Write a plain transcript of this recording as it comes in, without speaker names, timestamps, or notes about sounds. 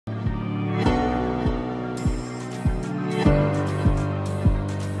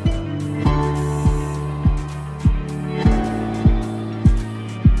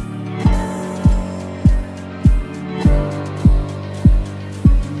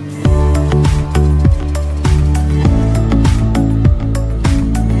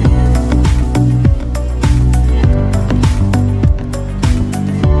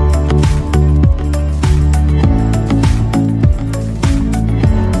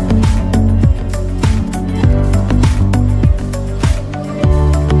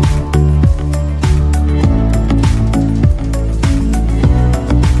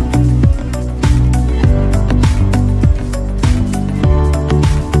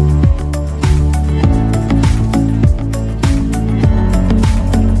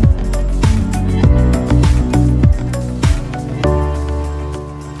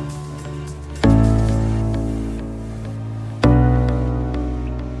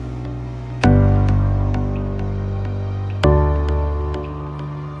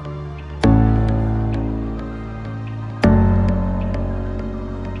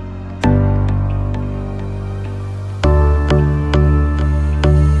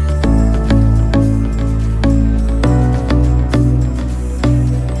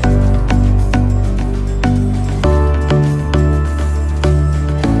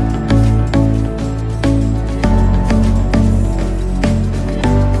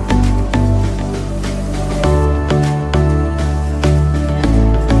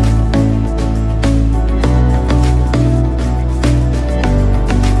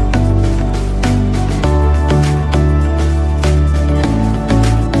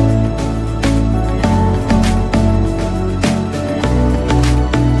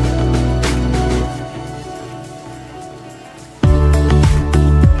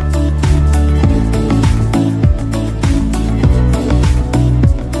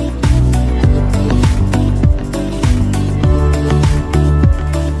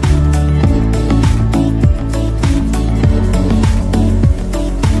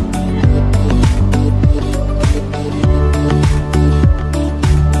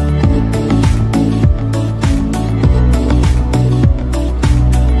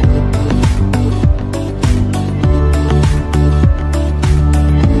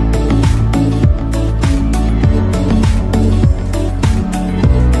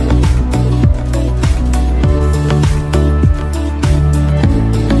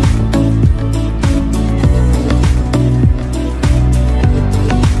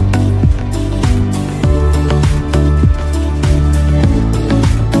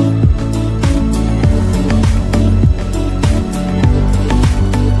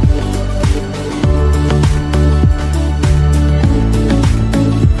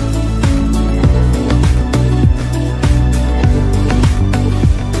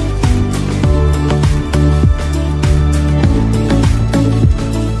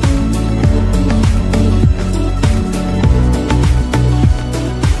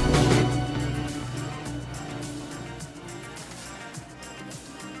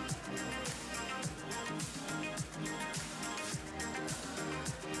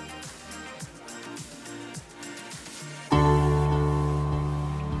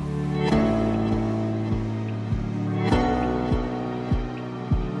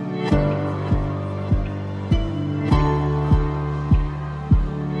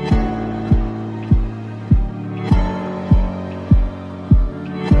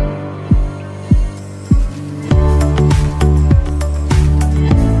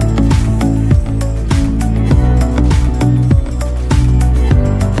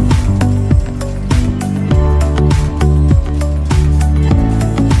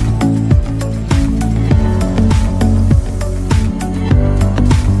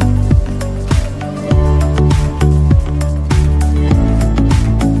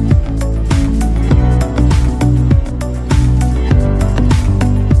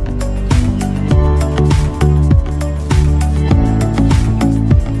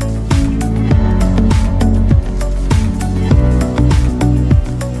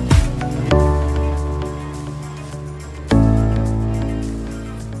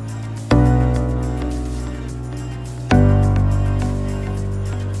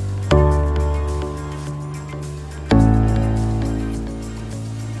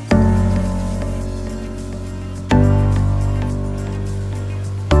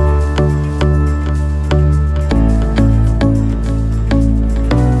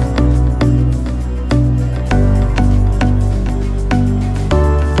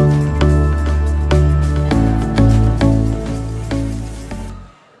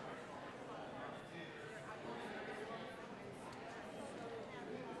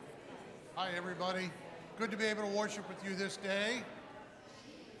Hi, everybody. Good to be able to worship with you this day.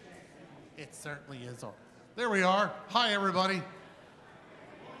 It certainly is. There we are. Hi, everybody.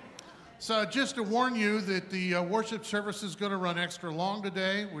 So just to warn you that the worship service is going to run extra long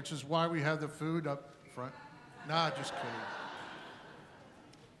today, which is why we have the food up front. Nah, just kidding.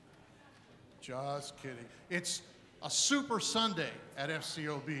 Just kidding. It's a super Sunday at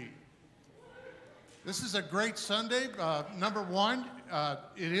FCOB. This is a great Sunday. Number one,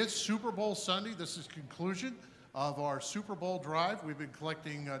 it is Super Bowl Sunday. This is conclusion of our Super Bowl drive. We've been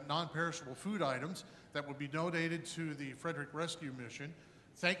collecting non-perishable food items that will be donated to the Frederick Rescue Mission.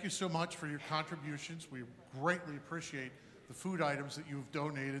 Thank you so much for your contributions. We greatly appreciate the food items that you've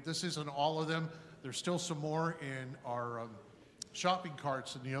donated. This isn't all of them. There's still some more in our shopping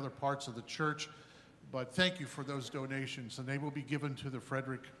carts in the other parts of the church. But thank you for those donations, and they will be given to the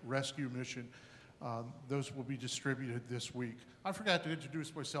Frederick Rescue Mission. Those will be distributed this week. I forgot to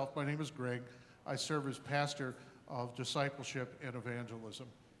introduce myself. My name is Greg. I serve as pastor of discipleship and evangelism.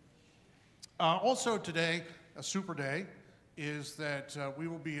 Also today, a super day, is that we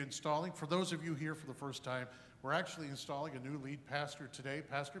will be installing, for those of you here for the first time, we're actually installing a new lead pastor today.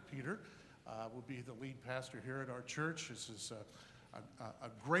 Pastor Peter will be the lead pastor here at our church. This is a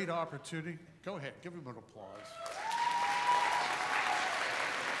great opportunity. Go ahead, give him an applause.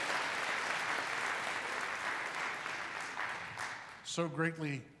 So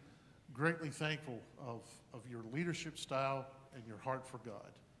greatly thankful of your leadership style and your heart for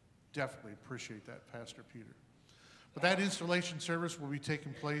God. Definitely appreciate that, Pastor Peter. But that installation service will be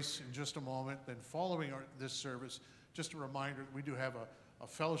taking place in just a moment. Then following this service, just a reminder that we do have a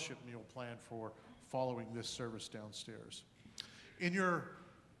fellowship meal planned for following this service downstairs. In your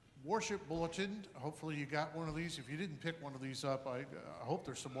worship bulletin, hopefully you got one of these. If you didn't pick one of these up, I hope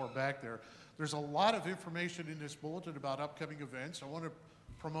there's some more back there. There's a lot of information in this bulletin about upcoming events. I want to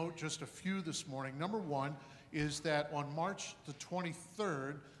promote just a few this morning. Number one is that on March the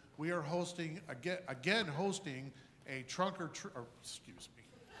 23rd, we are hosting, again hosting a trunk or treat.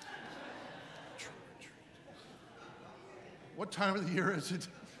 What time of the year is it?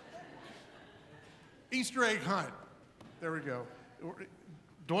 Easter egg hunt. There we go.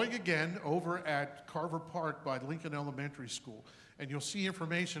 Doing again over at Carver Park by Lincoln Elementary School. And you'll see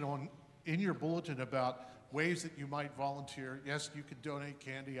information in your bulletin about ways that you might volunteer. Yes, you could donate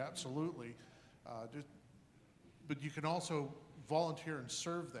candy, absolutely. But you can also volunteer and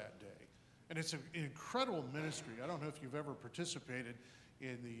serve that day. And it's an incredible ministry. I don't know if you've ever participated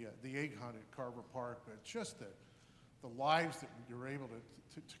in the egg hunt at Carver Park, but just the lives that you're able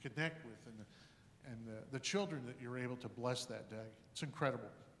to connect with and the children that you're able to bless that day. It's incredible.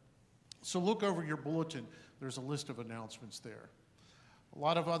 So look over your bulletin. There's a list of announcements there. A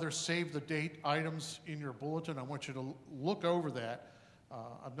lot of other save the date items in your bulletin. I want you to look over that.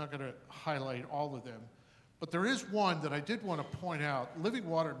 I'm not going to highlight all of them. But there is one that I did want to point out. Living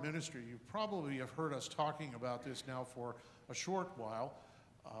Water Ministry, you probably have heard us talking about this now for a short while.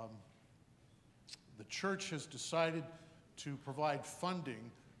 The church has decided to provide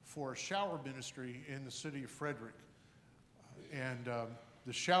funding for a shower ministry in the city of Frederick.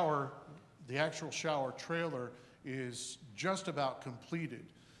 The actual shower trailer is just about completed.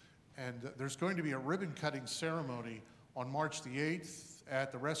 And there's going to be a ribbon cutting ceremony on March the 8th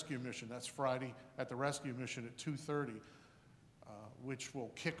at the Rescue Mission. That's Friday at the Rescue Mission at 2:30, which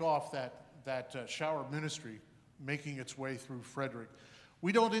will kick off that shower ministry making its way through Frederick.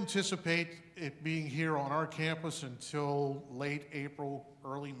 We don't anticipate it being here on our campus until late April,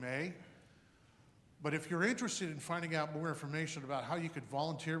 early May. But if you're interested in finding out more information about how you could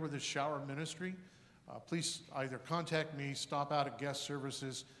volunteer with this shower ministry, please either contact me, stop out at guest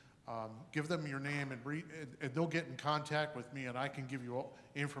services, give them your name, and they'll get in contact with me, and I can give you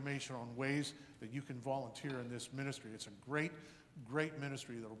information on ways that you can volunteer in this ministry. It's a great, great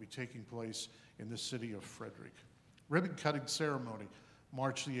ministry that will be taking place in the city of Frederick. Ribbon cutting ceremony,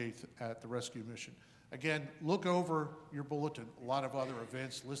 March the 8th at the Rescue Mission. Again, look over your bulletin. A lot of other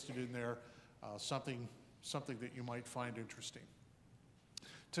events listed in there, something that you might find interesting.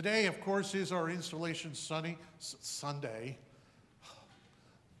 Today, of course, is our installation Sunday.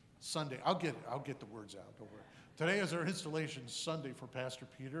 I'll get the words out. Don't worry. Today is our installation Sunday for Pastor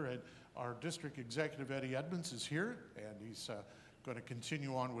Peter, and our district executive Eddie Edmonds is here, and he's going to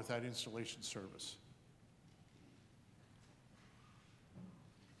continue on with that installation service.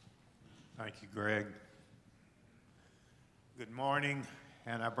 Thank you, Greg. Good morning,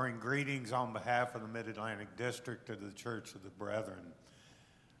 and I bring greetings on behalf of the Mid-Atlantic District to the Church of the Brethren.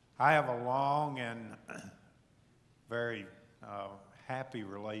 I have a long and very happy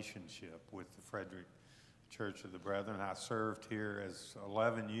relationship with the Frederick Church of the Brethren. I served here as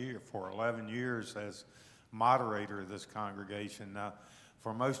 11 years as moderator of this congregation. Now,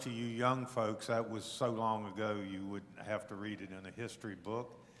 for most of you young folks, that was so long ago you would have to read it in a history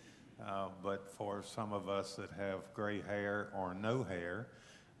book. But for some of us that have gray hair or no hair,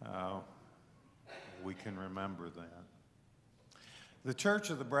 we can remember that. The Church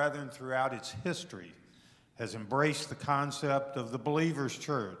of the Brethren throughout its history has embraced the concept of the believer's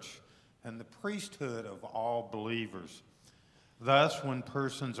church and the priesthood of all believers. Thus, when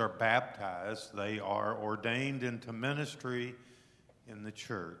persons are baptized, they are ordained into ministry in the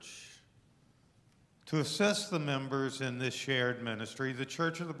church. To assist the members in this shared ministry, the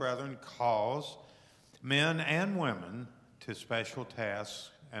Church of the Brethren calls men and women to special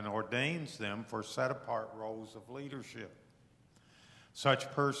tasks and ordains them for set-apart roles of leadership.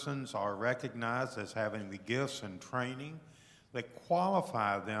 Such persons are recognized as having the gifts and training that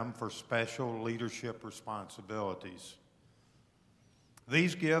qualify them for special leadership responsibilities.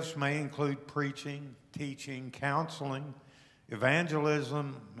 These gifts may include preaching, teaching, counseling,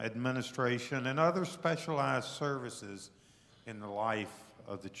 evangelism, administration, and other specialized services in the life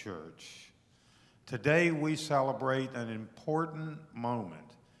of the church. Today, we celebrate an important moment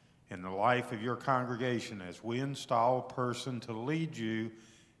in the life of your congregation as we install a person to lead you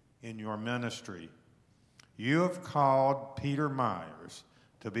in your ministry. You have called Peter Myers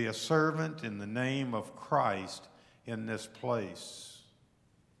to be a servant in the name of Christ in this place.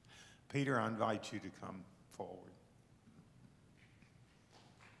 Peter, I invite you to come forward.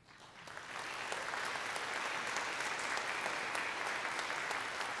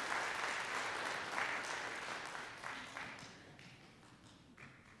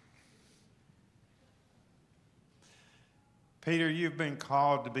 Peter, you've been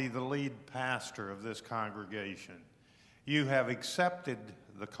called to be the lead pastor of this congregation. You have accepted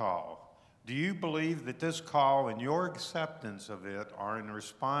the call. Do you believe that this call and your acceptance of it are in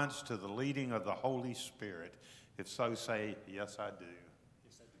response to the leading of the Holy Spirit? If so, say, yes, I do.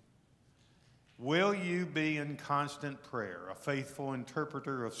 Yes, I do. Will you be in constant prayer, a faithful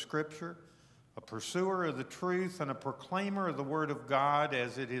interpreter of Scripture, a pursuer of the truth, and a proclaimer of the Word of God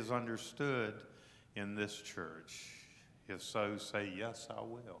as it is understood in this church? If so, say, yes, I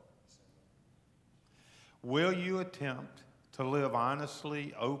will. Will you attempt to live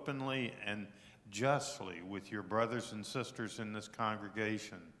honestly, openly, and justly with your brothers and sisters in this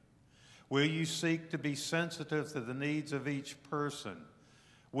congregation? Will you seek to be sensitive to the needs of each person?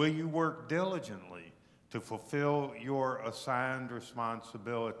 Will you work diligently to fulfill your assigned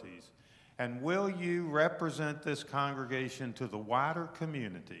responsibilities? And will you represent this congregation to the wider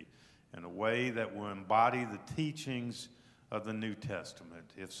community in a way that will embody the teachings of the New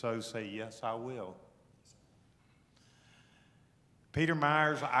Testament? If so, say, yes, I will. Peter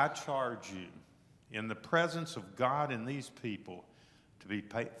Myers, I charge you in the presence of God and these people to be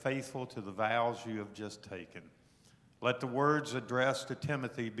faithful to the vows you have just taken. Let the words addressed to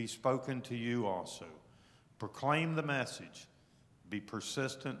Timothy be spoken to you also. Proclaim the message. Be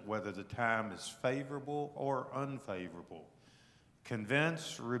persistent whether the time is favorable or unfavorable.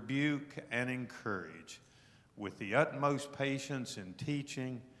 Convince, rebuke, and encourage. With the utmost patience in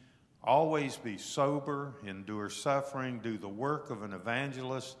teaching, always be sober, endure suffering, do the work of an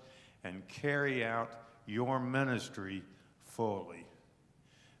evangelist, and carry out your ministry fully.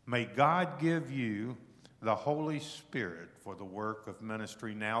 May God give you the Holy Spirit for the work of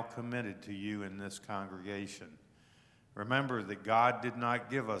ministry now committed to you in this congregation. Remember that God did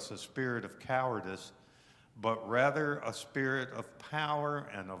not give us a spirit of cowardice, but rather a spirit of power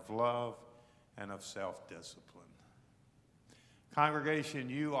and of love and of self-discipline. Congregation,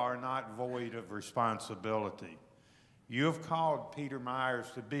 you are not void of responsibility. You have called Peter Myers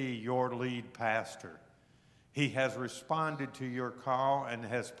to be your lead pastor. He has responded to your call and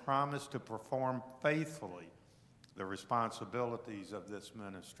has promised to perform faithfully the responsibilities of this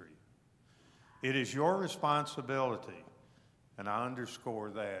ministry. It is your responsibility, and I underscore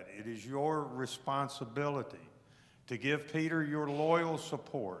that, it is your responsibility to give Peter your loyal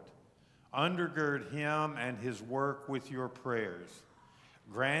support. Undergird him and his work with your prayers.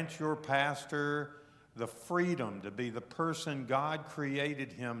 Grant your pastor the freedom to be the person God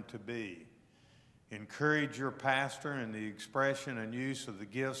created him to be. Encourage your pastor in the expression and use of the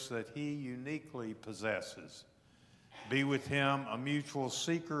gifts that he uniquely possesses. Be with him a mutual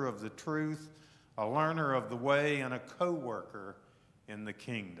seeker of the truth, a learner of the way, and a co-worker in the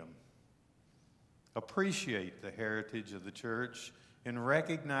kingdom. Appreciate the heritage of the church in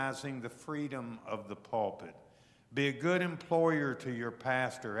recognizing the freedom of the pulpit. Be a good employer to your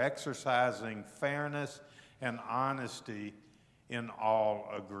pastor, exercising fairness and honesty in all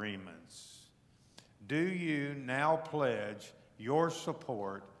agreements. do you now pledge your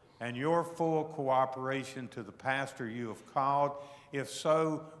support and your full cooperation to the pastor you have called? If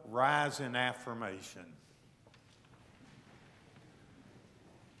so, rise in affirmation.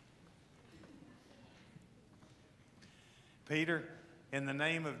 Peter, in the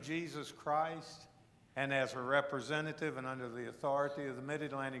name of Jesus Christ, and as a representative and under the authority of the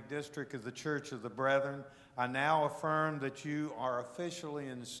Mid-Atlantic District of the Church of the Brethren, I now affirm that you are officially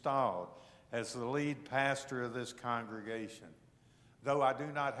installed as the lead pastor of this congregation. Though I do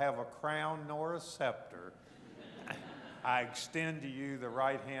not have a crown nor a scepter, I extend to you the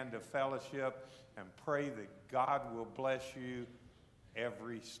right hand of fellowship and pray that God will bless you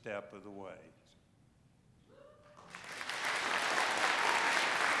every step of the way.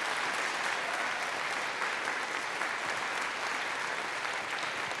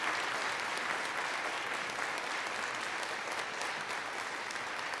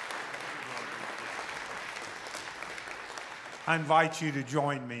 I invite you to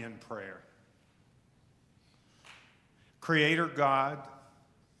join me in prayer. Creator God,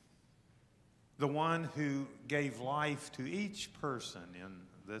 the one who gave life to each person in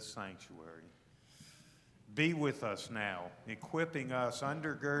this sanctuary, be with us now, equipping us,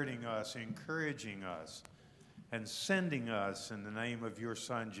 undergirding us, encouraging us, and sending us in the name of your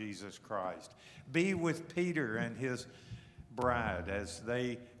Son, Jesus Christ. Be with Peter and his bride as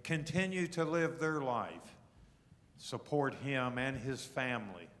they continue to live their life. Support him and his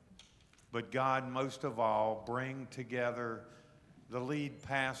family. But God, most of all, bring together the lead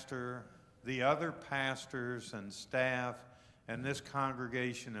pastor, the other pastors and staff, and this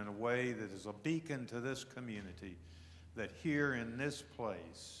congregation in a way that is a beacon to this community, that here in this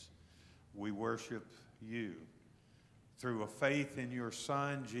place we worship you through a faith in your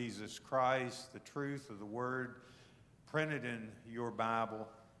Son, Jesus Christ, the truth of the Word printed in your Bible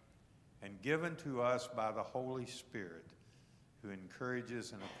and given to us by the Holy Spirit, who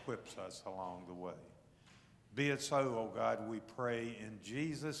encourages and equips us along the way. Be it so, O God, we pray in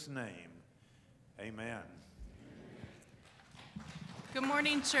Jesus' name. Amen. Good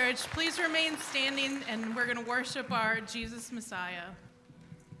morning, church. Please remain standing, and we're going to worship our Jesus Messiah.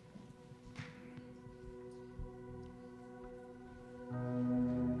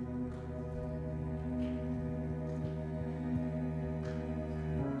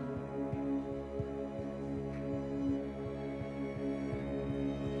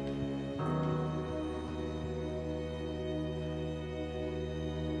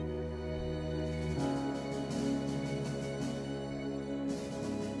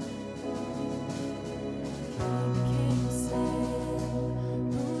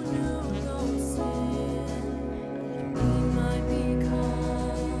 Who knew no sin? We might become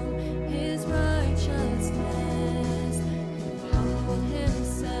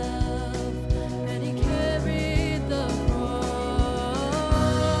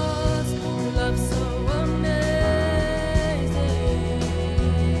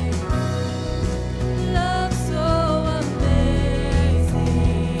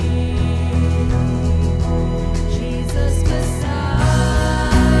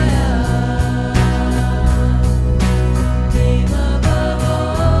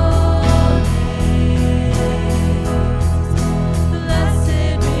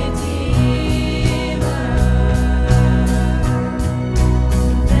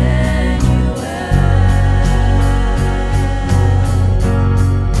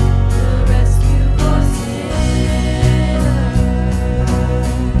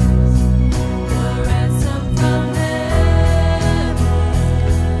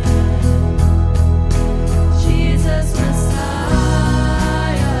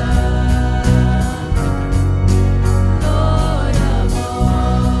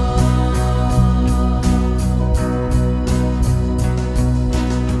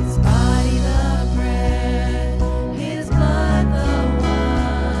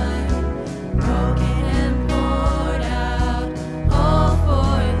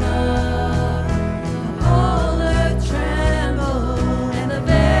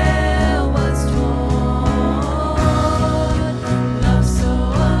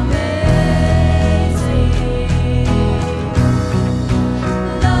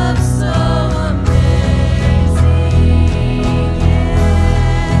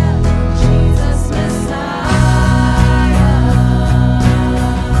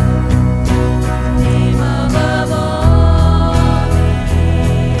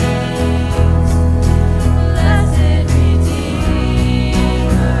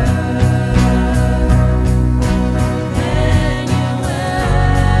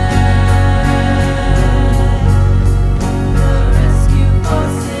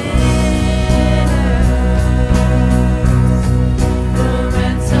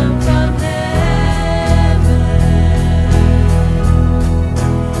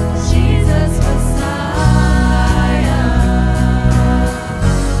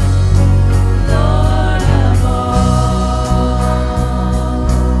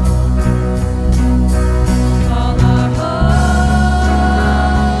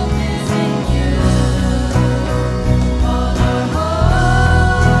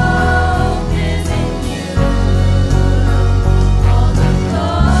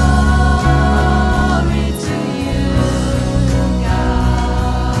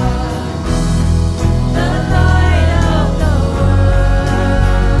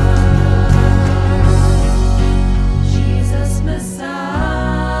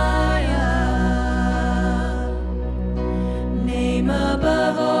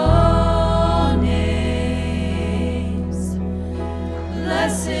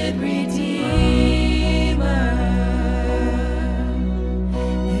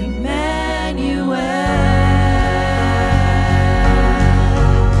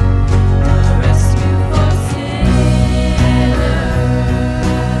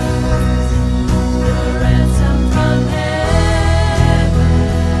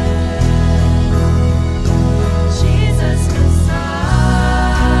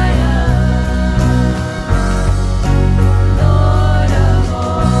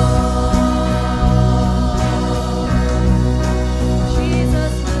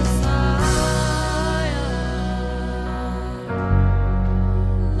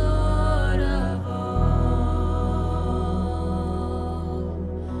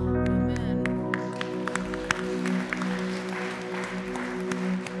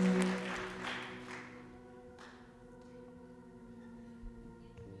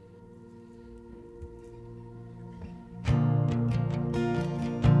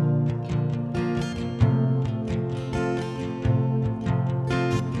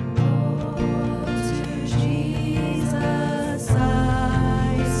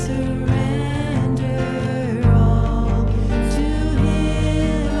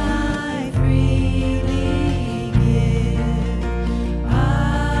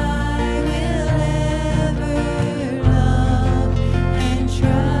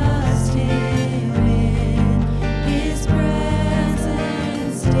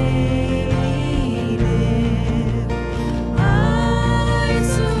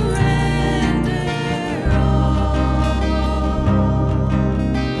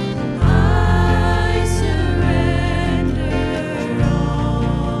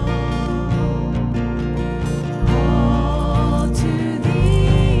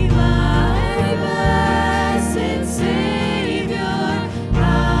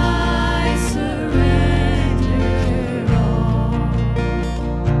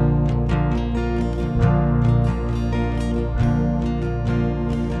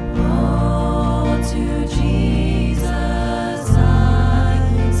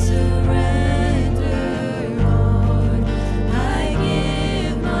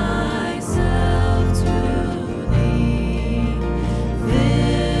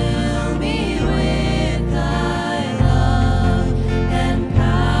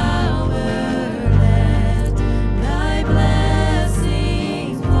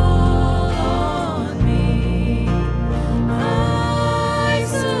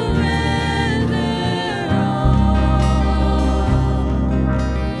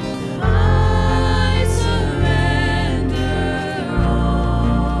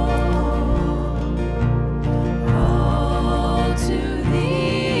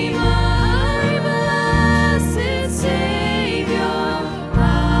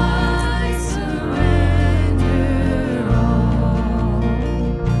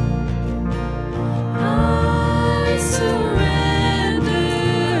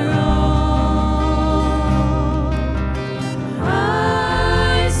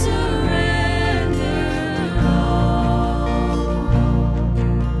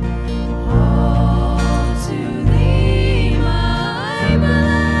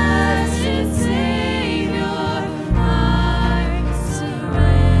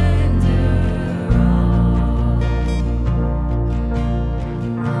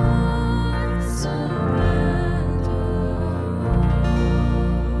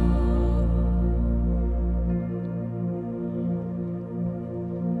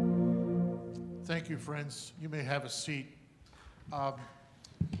Thank you, friends. You may have a seat.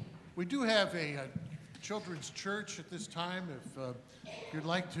 We do have a children's church at this time. If you'd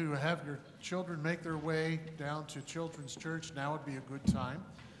like to have your children make their way down to children's church, now would be a good time.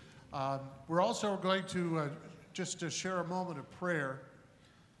 We're also going to just to share a moment of prayer.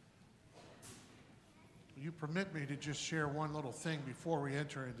 Will you permit me to just share one little thing before we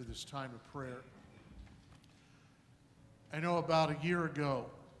enter into this time of prayer? I know about a year ago,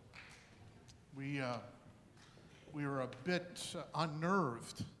 we were a bit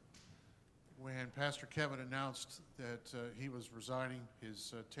unnerved when Pastor Kevin announced that he was resigning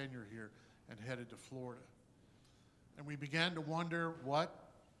his tenure here and headed to Florida. And we began to wonder what's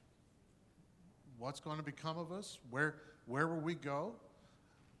going to become of us? Where will we go?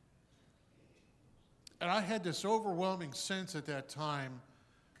 And I had this overwhelming sense at that time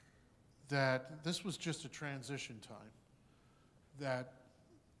that this was just a transition time. That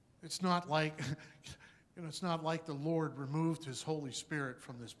it's not like, it's not like the Lord removed his Holy Spirit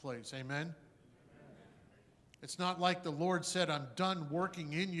from this place. Amen? It's not like the Lord said, I'm done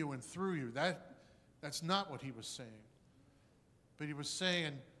working in you and through you. That's not what he was saying. But he was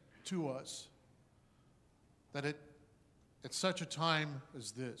saying to us that at such a time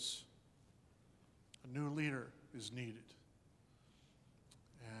as this, a new leader is needed.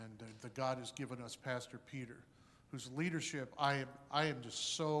 And that God has given us Pastor Peter, whose leadership, I am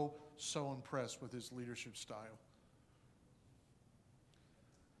just so impressed with his leadership style.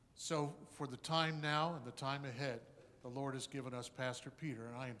 So for the time now and the time ahead, the Lord has given us Pastor Peter,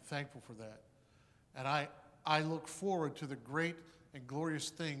 and I am thankful for that. And I look forward to the great and glorious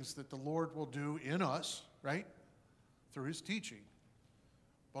things that the Lord will do in us, right, through his teaching,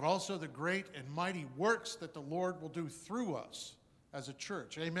 but also the great and mighty works that the Lord will do through us as a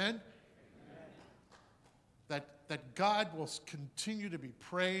church. Amen? That God will continue to be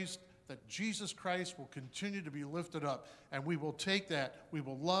praised, that Jesus Christ will continue to be lifted up, and we will take that, we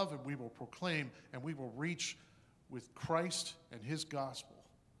will love and we will proclaim, and we will reach with Christ and his gospel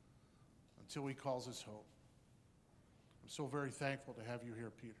until he calls us home. I'm so very thankful to have you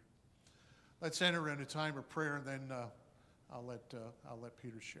here, Peter. Let's enter into a time of prayer, and then I'll let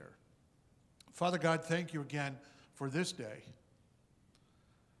Peter share. Father God, thank you again for this day.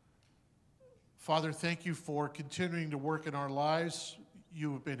 Father, thank you for continuing to work in our lives.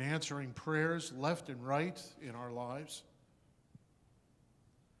 You have been answering prayers left and right in our lives.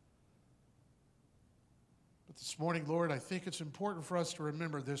 But this morning, Lord, I think it's important for us to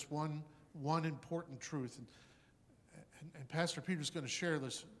remember this one important truth. And Pastor Peter's going to share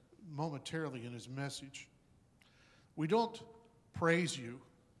this momentarily in his message. We don't praise you.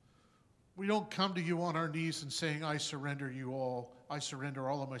 We don't come to you on our knees and saying, I surrender you all. I surrender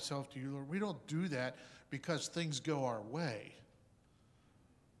all of myself to you, Lord. We don't do that because things go our way,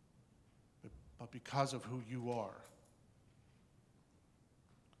 but because of who you are.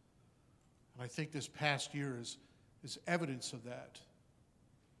 And I think this past year is evidence of that.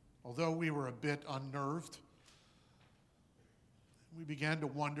 Although we were a bit unnerved, we began to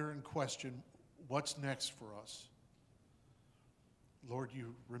wonder and question what's next for us. Lord,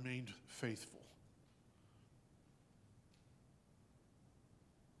 you remained faithful.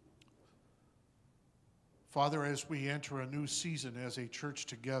 Father, as we enter a new season as a church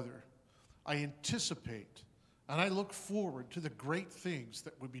together, I anticipate and I look forward to the great things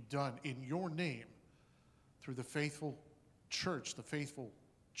that will be done in your name through the faithful church, the faithful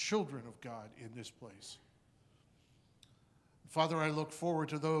children of God in this place. Father, I look forward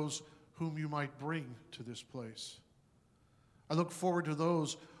to those whom you might bring to this place. I look forward to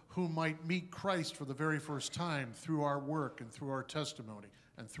those who might meet Christ for the very first time through our work and through our testimony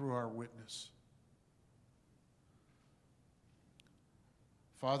and through our witness.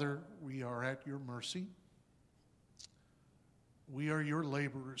 Father, we are at your mercy. We are your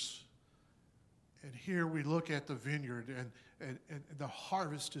laborers. And here we look at the vineyard, and the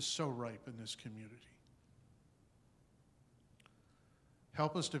harvest is so ripe in this community.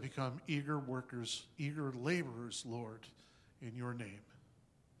 Help us to become eager workers, eager laborers, Lord, in your name.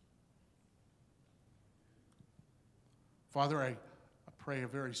 Father, I pray a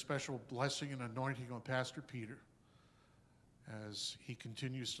very special blessing and anointing on Pastor Peter as he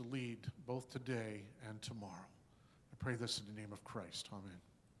continues to lead both today and tomorrow. I pray this in the name of Christ. Amen.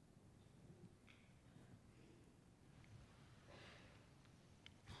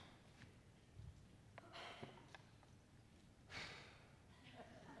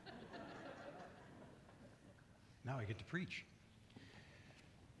 Now I get to preach.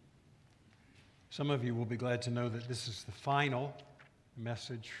 Some of you will be glad to know that this is the final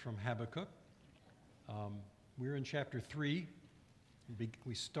message from Habakkuk. We're in chapter 3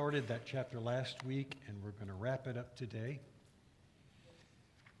 We started that chapter last week, and we're going to wrap it up today.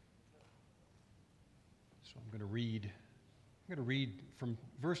 So I'm going to read from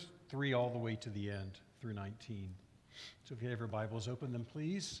verse 3 all the way to the end, through 19. So if you have your Bibles, open them,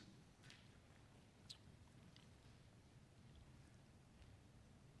 please.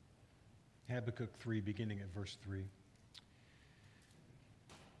 Habakkuk 3, beginning at verse 3.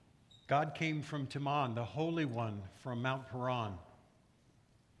 God came from Teman, the Holy One from Mount Paran.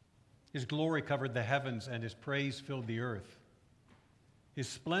 His glory covered the heavens, and his praise filled the earth. His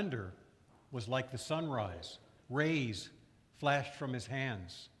splendor was like the sunrise. Rays flashed from his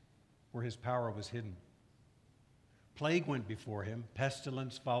hands, where his power was hidden. Plague went before him.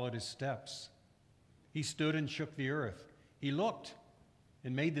 Pestilence followed his steps. He stood and shook the earth. He looked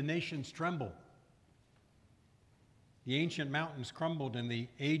and made the nations tremble. The ancient mountains crumbled and the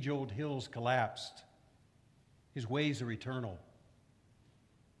age-old hills collapsed. His ways are eternal.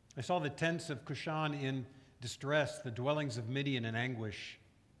 I saw the tents of Cushan in distress, the dwellings of Midian in anguish.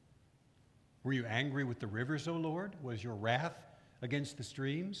 Were you angry with the rivers, O Lord? Was your wrath against the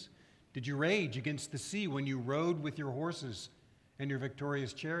streams? Did you rage against the sea when you rode with your horses and your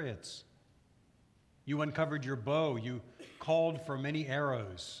victorious chariots? You uncovered your bow. You called for many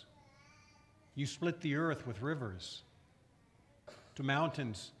arrows. You split the earth with rivers. The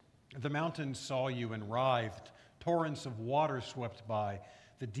mountains saw you and writhed. Torrents of water swept by.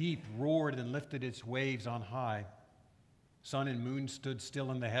 The deep roared and lifted its waves on high. Sun and moon stood still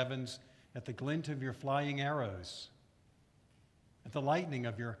in the heavens at the glint of your flying arrows, at the lightning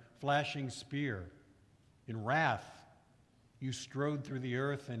of your flashing spear. In wrath, you strode through the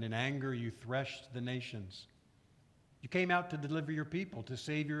earth, and in anger you threshed the nations. You came out to deliver your people, to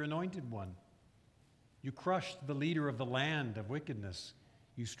save your anointed one. You crushed the leader of the land of wickedness.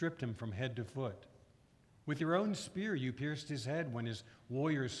 You stripped him from head to foot. With your own spear you pierced his head when his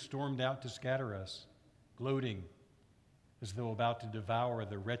warriors stormed out to scatter us, gloating as though about to devour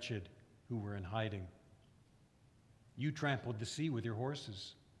the wretched who were in hiding. You trampled the sea with your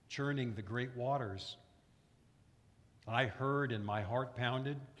horses, churning the great waters. I heard and my heart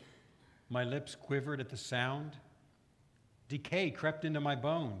pounded. My lips quivered at the sound. Decay crept into my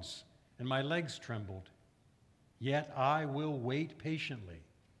bones, and my legs trembled. Yet I will wait patiently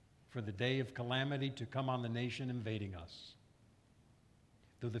for the day of calamity to come on the nation invading us.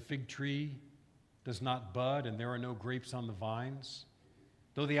 Though the fig tree does not bud and there are no grapes on the vines,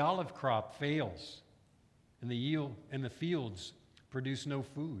 though the olive crop fails and the fields produce no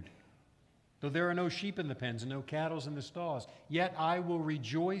food, though there are no sheep in the pens and no cattle in the stalls, yet I will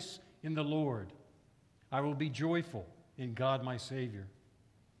rejoice in the Lord. I will be joyful in God my Savior.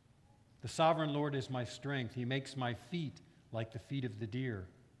 The sovereign Lord is my strength. He makes my feet like the feet of the deer.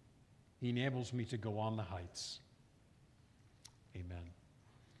 He enables me to go on the heights. Amen.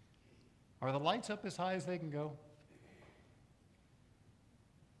 Are the lights up as high as they can go?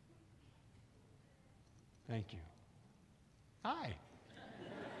 Thank you. Hi.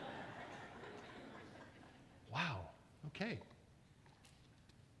 Wow. Okay.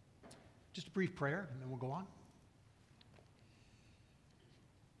 Just a brief prayer, and then we'll go on.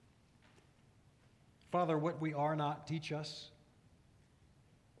 Father, what we are not, teach us.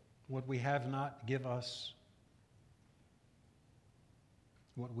 What we have not, give us.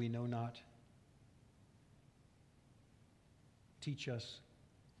 What we know not, teach us,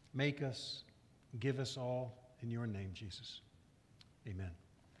 make us, give us all in your name, Jesus. Amen.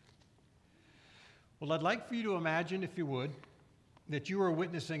 Well, I'd like for you to imagine, if you would, that you are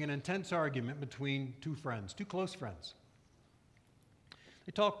witnessing an intense argument between two friends, two close friends.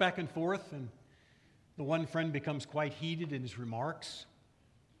 They talk back and forth, and the one friend becomes quite heated in his remarks.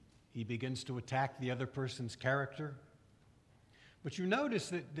 He begins to attack the other person's character. But you notice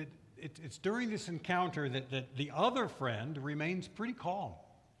that it's during this encounter that the other friend remains pretty calm,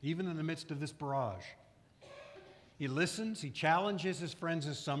 even in the midst of this barrage. He listens, he challenges his friend's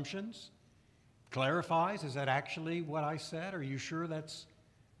assumptions, clarifies, is that actually what I said? Are you sure that's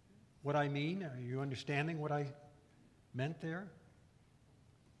what I mean? Are you understanding what I meant there?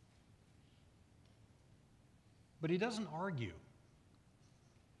 But he doesn't argue.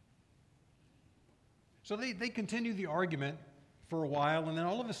 So they continue the argument for a while, and then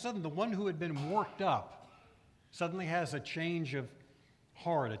all of a sudden, the one who had been worked up suddenly has a change of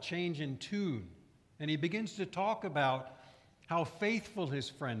heart, a change in tune, and he begins to talk about how faithful his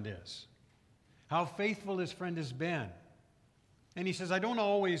friend is, how faithful his friend has been. And he says, I don't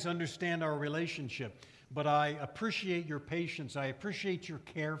always understand our relationship, but I appreciate your patience. I appreciate your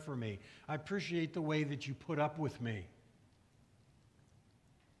care for me. I appreciate the way that you put up with me.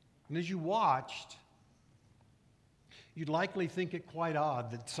 And as you watched, you'd likely think it quite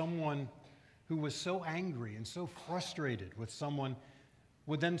odd that someone who was so angry and so frustrated with someone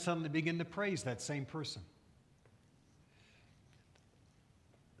would then suddenly begin to praise that same person.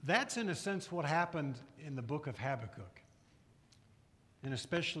 That's, in a sense, what happened in the book of Habakkuk, and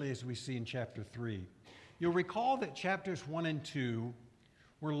especially as we see in chapter 3. You'll recall that chapters 1 and 2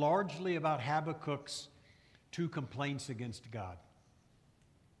 were largely about Habakkuk's 2 complaints against God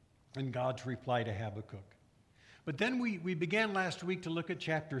and God's reply to Habakkuk. But then we began last week to look at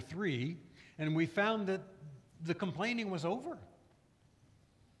chapter 3, and we found that the complaining was over.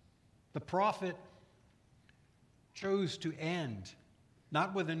 The prophet chose to end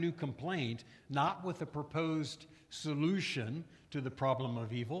not with a new complaint, not with a proposed solution to the problem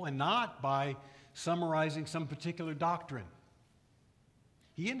of evil, and not by summarizing some particular doctrine.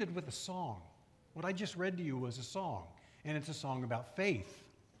 He ended with a song. What I just read to you was a song, and it's a song about faith.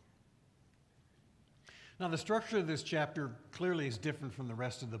 Now, the structure of this chapter clearly is different from the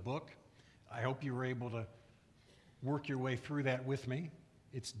rest of the book. I hope you were able to work your way through that with me.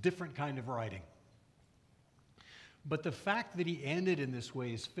 It's different kind of writing. But the fact that he ended in this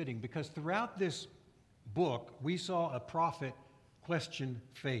way is fitting, because throughout this book, we saw a prophet question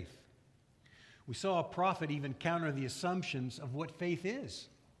faith. We saw a prophet even counter the assumptions of what faith is,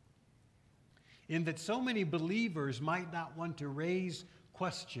 in that so many believers might not want to raise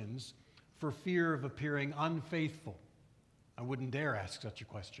questions for fear of appearing unfaithful. I wouldn't dare ask such a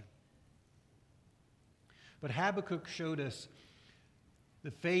question. But Habakkuk showed us the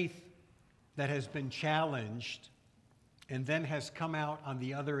faith that has been challenged and then has come out on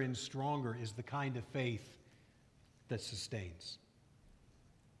the other end stronger is the kind of faith that sustains.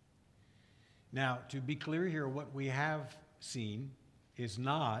 Now, to be clear here, what we have seen is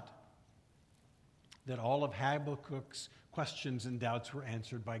not that all of Habakkuk's questions and doubts were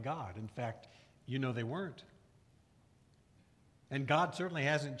answered by God. In fact, you know they weren't. And God certainly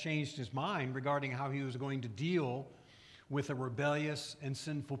hasn't changed his mind regarding how he was going to deal with a rebellious and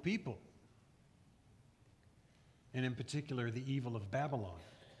sinful people, and in particular, the evil of Babylon.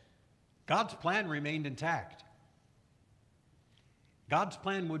 God's plan remained intact. God's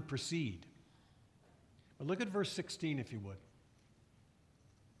plan would proceed. But look at verse 16, if you would.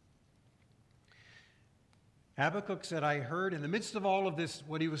 Habakkuk said, I heard, in the midst of all of this,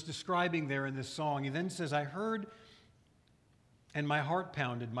 what he was describing there in this song, he then says, I heard, and my heart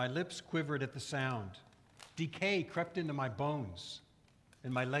pounded, my lips quivered at the sound. Decay crept into my bones,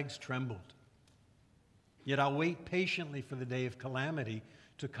 and my legs trembled. Yet I'll wait patiently for the day of calamity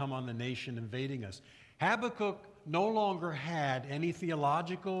to come on the nation invading us. Habakkuk no longer had any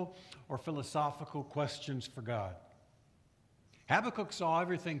theological or philosophical questions for God. Habakkuk saw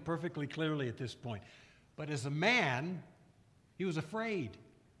everything perfectly clearly at this point. But as a man, he was afraid.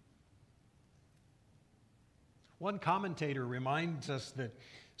 One commentator reminds us that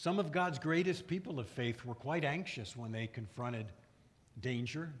some of God's greatest people of faith were quite anxious when they confronted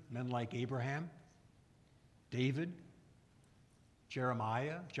danger. Men like Abraham, David,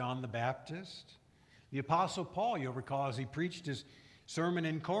 Jeremiah, John the Baptist. The Apostle Paul, you'll recall, as he preached his sermon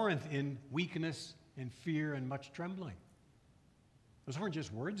in Corinth in weakness and fear and much trembling. Those weren't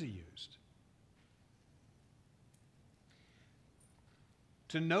just words he used.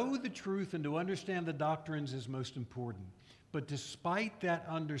 To know the truth and to understand the doctrines is most important. But despite that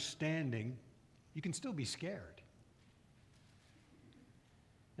understanding, you can still be scared.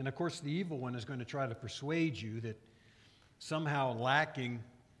 And of course, the evil one is going to try to persuade you that somehow lacking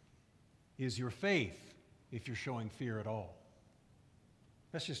is your faith if you're showing fear at all.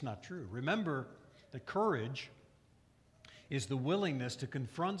 That's just not true. Remember that courage is the willingness to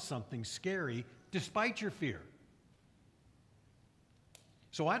confront something scary despite your fear.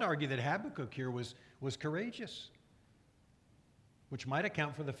 So I'd argue that Habakkuk here was courageous, which might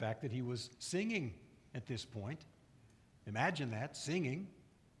account for the fact that he was singing at this point. Imagine that, singing.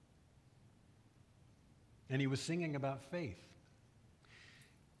 And he was singing about faith.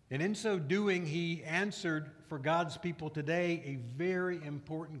 And in so doing, he answered for God's people today a very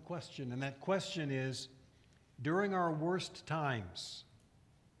important question. And that question is, during our worst times,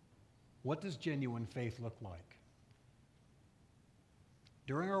 what does genuine faith look like?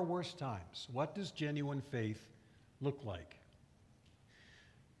 During our worst times, what does genuine faith look like?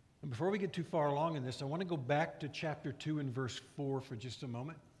 And before we get too far along in this, I want to go back to chapter 2 and verse 4 for just a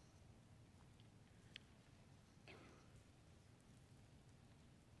moment.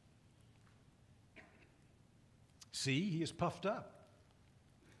 See, he is puffed up.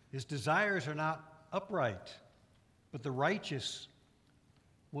 His desires are not upright, but the righteous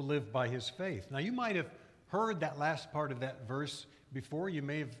will live by his faith. Now, you might have heard that last part of that verse before. You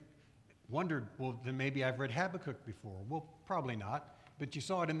may have wondered, well, then maybe I've read Habakkuk before. Well, probably not, but you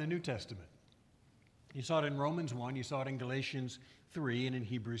saw it in the New Testament. You saw it in Romans 1, you saw it in Galatians 3, and in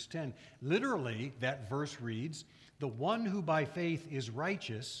Hebrews 10. Literally, that verse reads, "The one who by faith is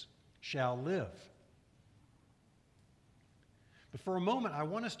righteous shall live." But for a moment, I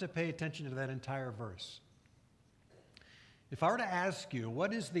want us to pay attention to that entire verse. If I were to ask you,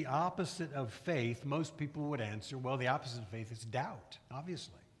 what is the opposite of faith, most people would answer, well, the opposite of faith is doubt,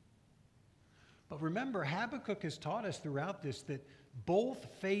 obviously. But remember, Habakkuk has taught us throughout this that both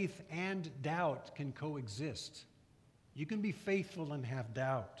faith and doubt can coexist. You can be faithful and have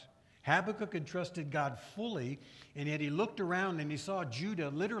doubt. Habakkuk had trusted God fully, and yet he looked around and he saw Judah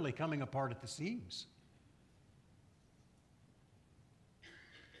literally coming apart at the seams.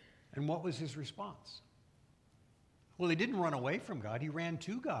 And what was his response? Well, he didn't run away from God. He ran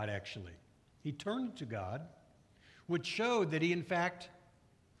to God, actually. He turned to God, which showed that he, in fact,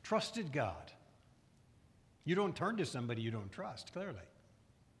 trusted God. You don't turn to somebody you don't trust, clearly.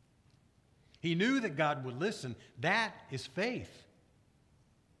 He knew that God would listen. That is faith.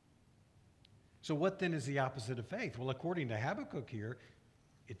 So what then is the opposite of faith? Well, according to Habakkuk here,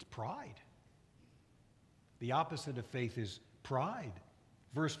 it's pride. The opposite of faith is pride.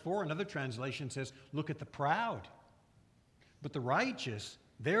 Verse 4, another translation says, look at the proud. But the righteous,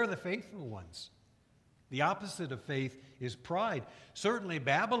 they're the faithful ones. The opposite of faith is pride. Certainly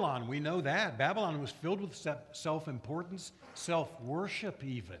Babylon, we know that. Babylon was filled with self-importance, self-worship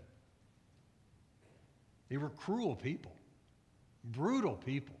even. They were cruel people, brutal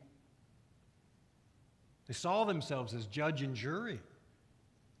people. They saw themselves as judge and jury.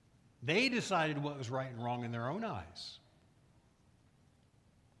 They decided what was right and wrong in their own eyes.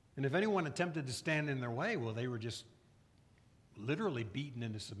 And if anyone attempted to stand in their way, well, they were just literally beaten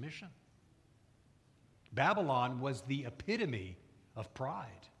into submission. Babylon was the epitome of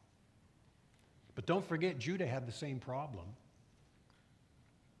pride. But don't forget, Judah had the same problem.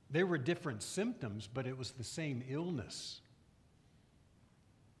 There were different symptoms, but it was the same illness.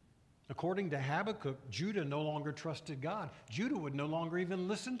 According to Habakkuk, Judah no longer trusted God. Judah would no longer even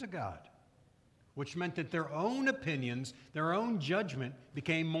listen to God, which meant that their own opinions, their own judgment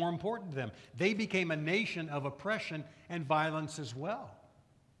became more important to them. They became a nation of oppression and violence as well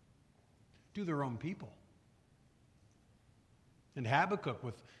to their own people. And Habakkuk,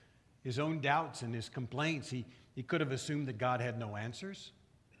 with his own doubts and his complaints, he could have assumed that God had no answers.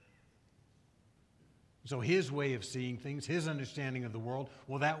 So his way of seeing things, his understanding of the world,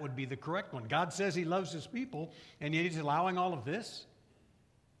 well, that would be the correct one. God says he loves his people, and yet he's allowing all of this.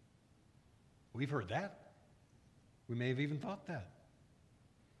 We've heard that. We may have even thought that.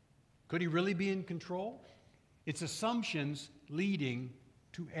 Could he really be in control? It's assumptions leading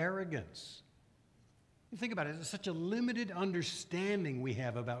to arrogance. You think about it, it's such a limited understanding we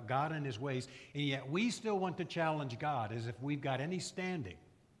have about God and his ways, and yet we still want to challenge God as if we've got any standing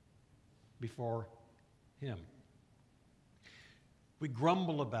before him. We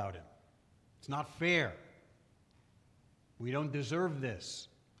grumble about him. It's not fair. We don't deserve this.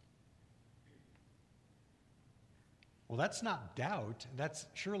 Well, that's not doubt. That's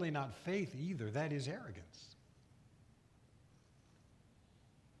surely not faith either. That is arrogance.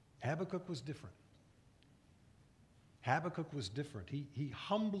 Habakkuk was different. Habakkuk was different. He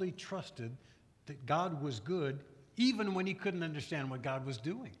humbly trusted that God was good even when he couldn't understand what God was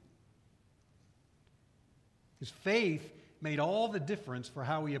doing. His faith made all the difference for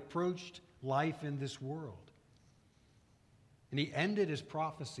how he approached life in this world. And he ended his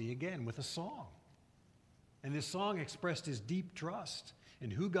prophecy again with a song. And this song expressed his deep trust in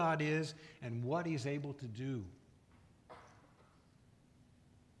who God is and what he's able to do.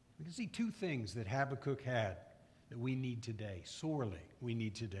 We can see two things that Habakkuk had that we need today, sorely we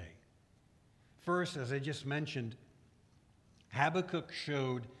need today. First, as I just mentioned, Habakkuk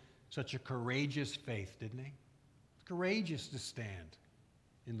showed such a courageous faith, didn't he? Courageous to stand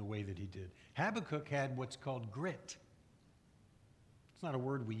in the way that he did. Habakkuk had what's called grit. It's not a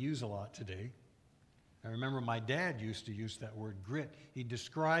word we use a lot today. I remember my dad used to use that word grit. He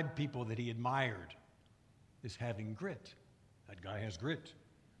described people that he admired as having grit. That guy has grit.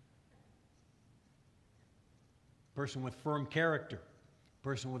 Person with firm character.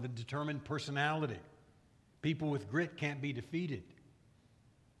 Person with a determined personality. People with grit can't be defeated.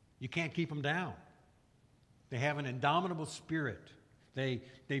 You can't keep them down. They have an indomitable spirit. They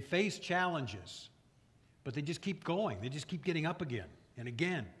face challenges, but they just keep going. They just keep getting up again and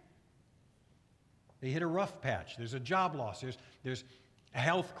again. They hit a rough patch. There's a job loss. There's a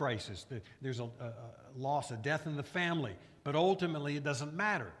health crisis. There's a loss, a death in the family. But ultimately, it doesn't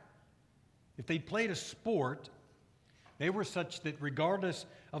matter. If they played a sport, They were such that regardless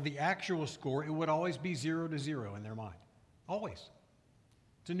of the actual score, it would always be 0-0 in their mind. Always.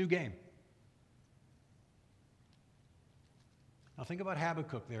 It's a new game. Now think about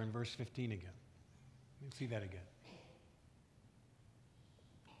Habakkuk there in verse 15 again. Let's see that again.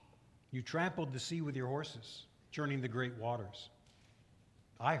 You trampled the sea with your horses, churning the great waters.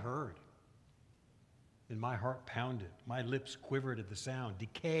 I heard, and my heart pounded. My lips quivered at the sound.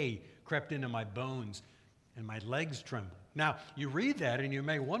 Decay crept into my bones, and my legs trembled. Now, you read that, and you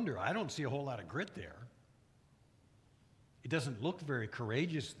may wonder, I don't see a whole lot of grit there. It doesn't look very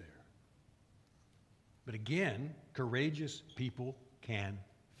courageous there. But again, courageous people can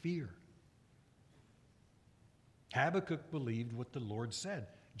fear. Habakkuk believed what the Lord said.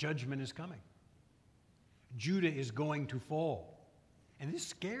 Judgment is coming. Judah is going to fall. And this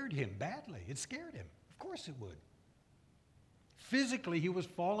scared him badly. It scared him. Of course it would. Physically, he was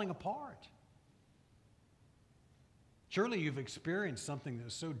falling apart. Surely you've experienced something that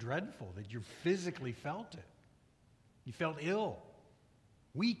was so dreadful that you physically felt it. You felt ill,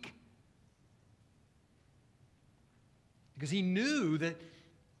 weak. Because he knew that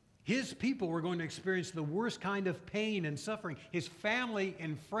his people were going to experience the worst kind of pain and suffering. His family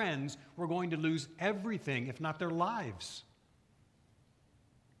and friends were going to lose everything, if not their lives.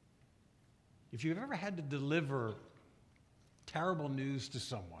 If you've ever had to deliver terrible news to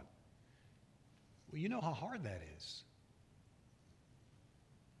someone, well, you know how hard that is.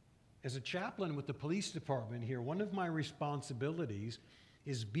 As a chaplain with the police department here, one of my responsibilities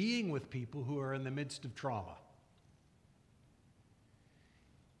is being with people who are in the midst of trauma.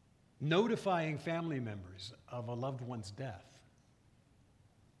 Notifying family members of a loved one's death.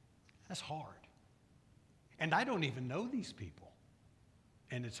 That's hard. And I don't even know these people.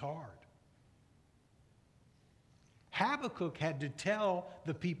 And it's hard. Habakkuk had to tell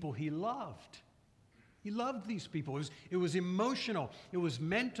the people he loved. He loved these people. It was emotional. It was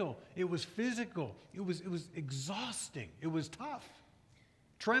mental. It was physical. It was exhausting. It was tough.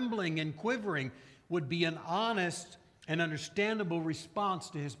 Trembling and quivering would be an honest and understandable response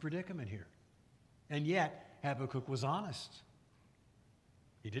to his predicament here. And yet, Habakkuk was honest.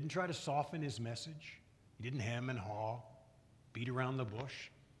 He didn't try to soften his message. He didn't hem and haw, beat around the bush.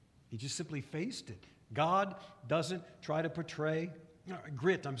 He just simply faced it. God doesn't try to portray,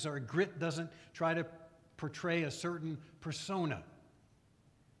 grit doesn't try to portray a certain persona.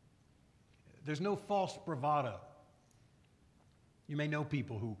 There's no false bravado. You may know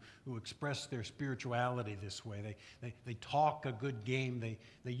people who express their spirituality this way. They talk a good game.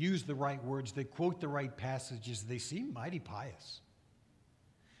 They use the right words. They quote the right passages. They seem mighty pious.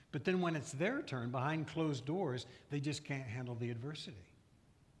 But then when it's their turn, behind closed doors, they just can't handle the adversity.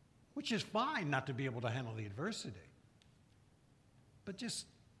 Which is fine not to be able to handle the adversity. But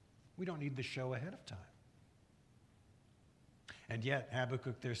we don't need the show ahead of time. And yet,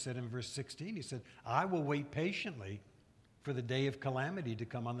 Habakkuk there said in verse 16, he said, I will wait patiently for the day of calamity to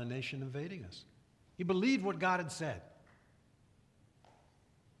come on the nation invading us. He believed what God had said.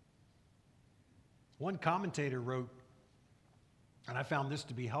 One commentator wrote, and I found this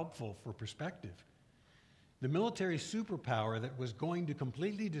to be helpful for perspective, the military superpower that was going to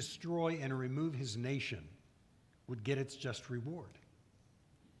completely destroy and remove his nation would get its just reward.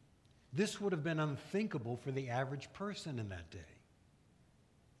 This would have been unthinkable for the average person in that day.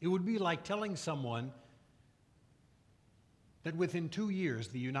 It would be like telling someone that within 2 years,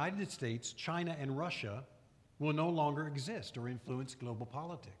 the United States, China, and Russia will no longer exist or influence global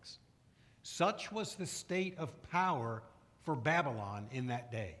politics. Such was the state of power for Babylon in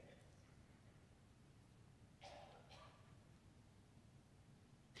that day.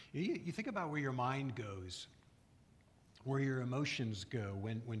 You think about where your mind goes, where your emotions go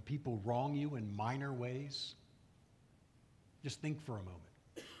when people wrong you in minor ways. Just think for a moment.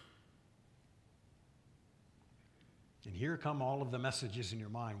 And here come all of the messages in your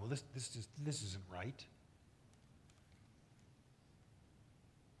mind. Well, this isn't right.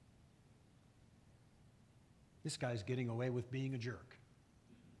 This guy's getting away with being a jerk.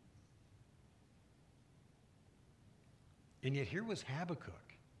 And yet here was Habakkuk.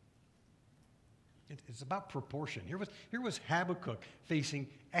 It's about proportion. Here was Habakkuk facing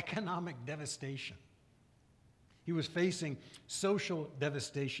economic devastation. He was facing social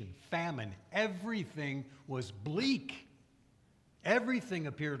devastation, famine. Everything was bleak. Everything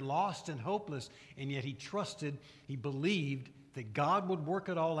appeared lost and hopeless, and yet he trusted, he believed that God would work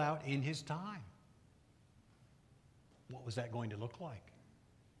it all out in his time. What was that going to look like?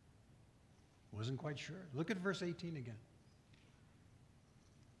 Wasn't quite sure. Look at verse 18 again.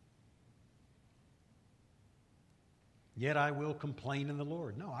 Yet I will complain in the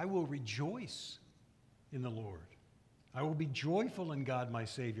Lord. No, I will rejoice in the Lord. I will be joyful in God, my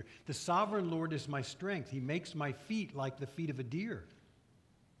Savior. The sovereign Lord is my strength. He makes my feet like the feet of a deer.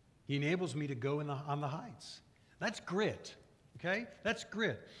 He enables me to go on the heights. That's grit, okay? That's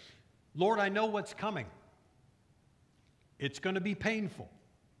grit. Lord, I know what's coming. It's going to be painful.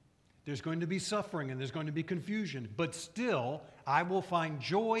 There's going to be suffering and there's going to be confusion. But still, I will find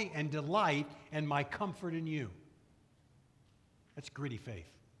joy and delight and my comfort in you. That's gritty faith.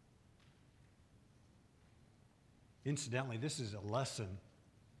 Incidentally, this is a lesson.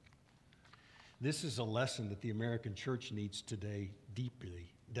 This is a lesson that the American church needs today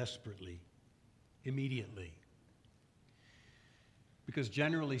deeply, desperately, immediately. Because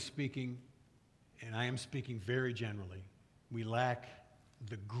generally speaking, and I am speaking very generally, we lack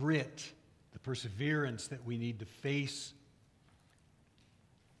the grit, the perseverance that we need to face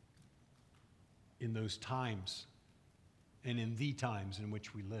in those times and in the times in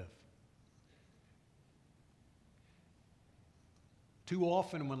which we live. Too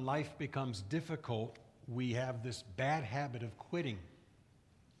often when life becomes difficult, we have this bad habit of quitting.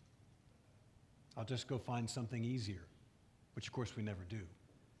 I'll just go find something easier, which of course we never do.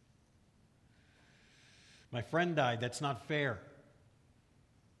 My friend died, that's not fair.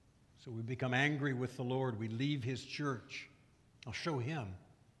 So we become angry with the Lord. We leave his church. I'll show him.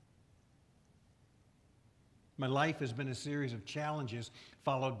 My life has been a series of challenges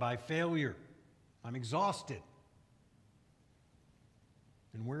followed by failure. I'm exhausted.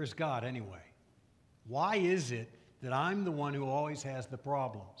 And where's God anyway? Why is it that I'm the one who always has the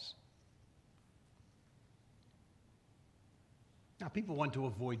problems? Now, people want to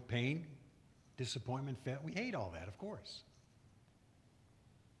avoid pain, disappointment, we hate all that, of course.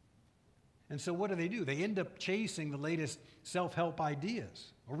 And so what do? They end up chasing the latest self-help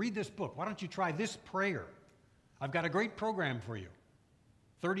ideas. Or read this book. Why don't you try this prayer? I've got a great program for you.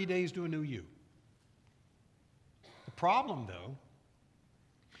 30 days to a new you. The problem, though,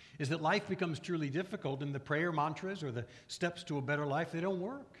 is that life becomes truly difficult and the prayer mantras or the steps to a better life, they don't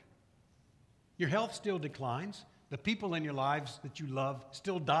work. Your health still declines. The people in your lives that you love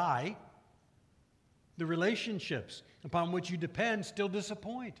still die. The relationships upon which you depend still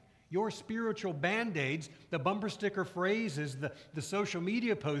disappoint. Your spiritual band-aids, the bumper sticker phrases, the social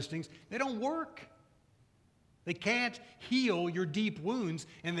media postings, they don't work. They can't heal your deep wounds,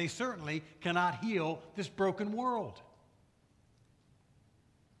 and they certainly cannot heal this broken world.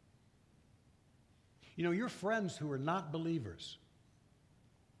 You know, your friends who are not believers,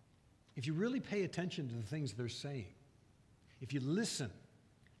 if you really pay attention to the things they're saying, if you listen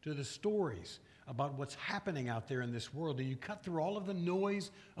to the stories about what's happening out there in this world, and you cut through all of the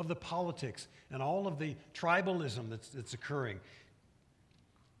noise of the politics and all of the tribalism that's occurring,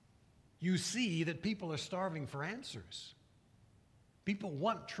 you see that people are starving for answers. People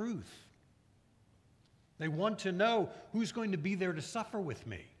want truth. They want to know who's going to be there to suffer with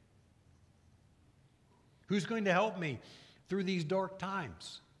me. Who's going to help me through these dark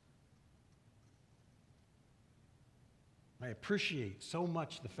times? I appreciate so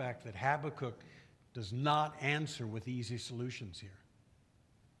much the fact that Habakkuk does not answer with easy solutions here.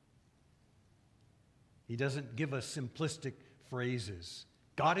 He doesn't give us simplistic phrases.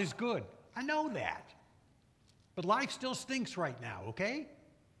 God is good. I know that. But life still stinks right now, okay?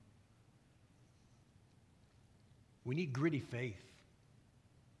 We need gritty faith.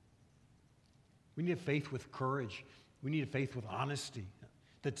 We need a faith with courage. We need a faith with honesty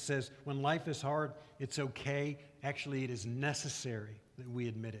that says when life is hard, it's okay. Actually, it is necessary that we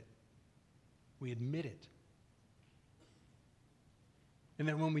admit it. We admit it. And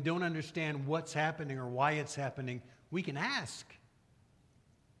that when we don't understand what's happening or why it's happening, we can ask.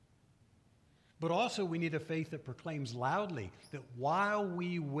 But also we need a faith that proclaims loudly that while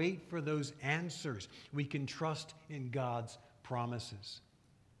we wait for those answers, we can trust in God's promises.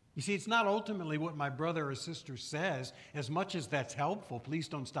 You see, it's not ultimately what my brother or sister says. As much as that's helpful, please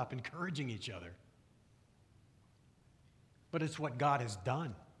don't stop encouraging each other. But it's what God has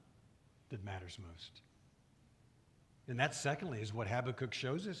done that matters most. And that, secondly, is what Habakkuk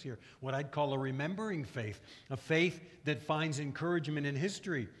shows us here, what I'd call a remembering faith, a faith that finds encouragement in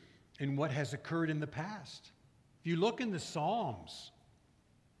history, in what has occurred in the past. If you look in the Psalms,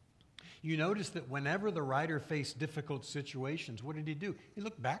 you notice that whenever the writer faced difficult situations, what did he do? He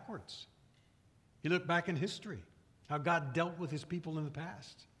looked backwards. He looked back in history, how God dealt with his people in the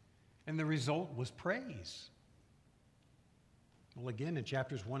past. And the result was praise. Well, again, in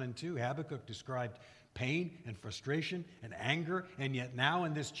chapters 1 and 2, Habakkuk described pain and frustration and anger, and yet now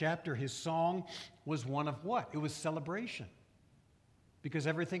in this chapter, his song was one of what? It was celebration. Because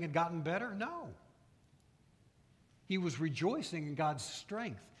everything had gotten better? No. He was rejoicing in God's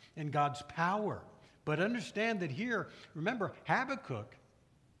strength and God's power, But understand that here, remember, Habakkuk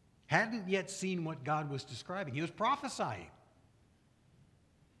hadn't yet seen what God was describing. He was prophesying.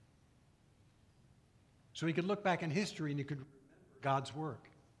 So he could look back in history and he could remember God's work.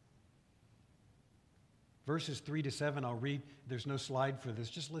 Verses 3 to 7, I'll read. There's no slide for this.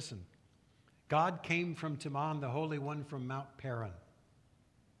 Just listen. God came from Teman, the Holy One from Mount Paran.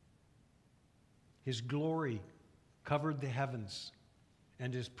 His glory covered the heavens,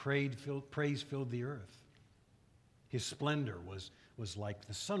 and his praise filled the earth. His splendor was like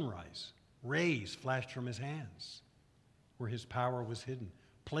the sunrise. Rays flashed from his hands where his power was hidden.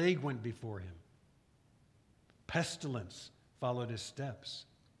 Plague went before him. Pestilence followed his steps.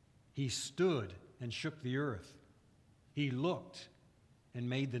 He stood and shook the earth. He looked and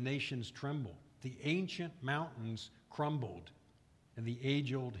made the nations tremble. The ancient mountains crumbled, and the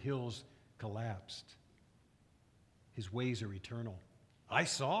age-old hills collapsed. His ways are eternal. I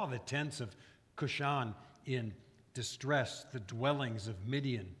saw the tents of Cushan in distress, the dwellings of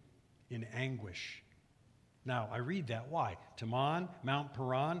Midian in anguish. Now, I read that. Why? Teman, Mount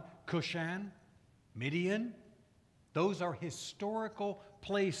Paran, Cushan, Midian. Those are historical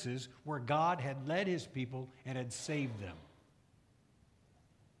places where God had led his people and had saved them.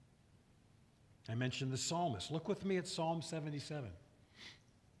 I mentioned the psalmist. Look with me at Psalm 77.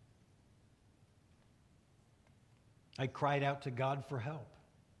 I cried out to God for help.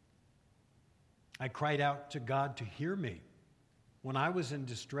 I cried out to God to hear me. When I was in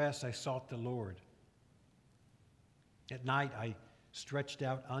distress, I sought the Lord. At night, I stretched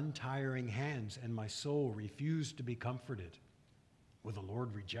out untiring hands, and my soul refused to be comforted. Will the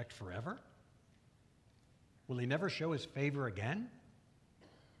Lord reject forever? Will he never show his favor again?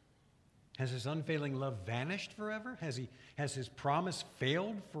 Has his unfailing love vanished forever? Has his promise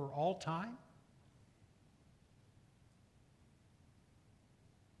failed for all time?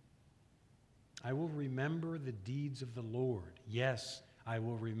 I will remember the deeds of the Lord. Yes, I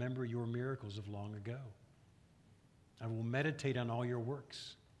will remember your miracles of long ago. I will meditate on all your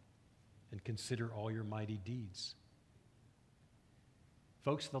works and consider all your mighty deeds.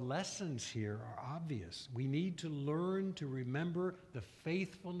 Folks, the lessons here are obvious. We need to learn to remember the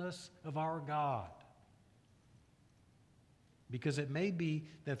faithfulness of our God. Because it may be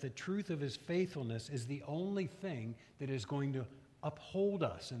that the truth of his faithfulness is the only thing that is going to uphold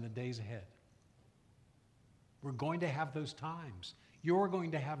us in the days ahead. We're going to have those times. You're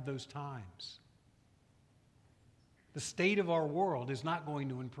going to have those times. The state of our world is not going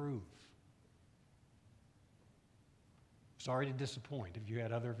to improve. Sorry to disappoint if you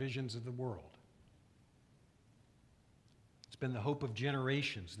had other visions of the world. It's been the hope of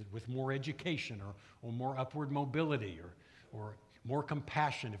generations that with more education or more upward mobility or more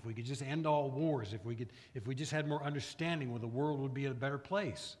compassion, if we could just end all wars, if we just had more understanding, well, the world would be a better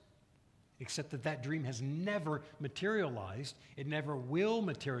place. Except that dream has never materialized. It never will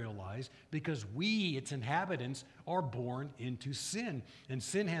materialize because we, its inhabitants, are born into sin. And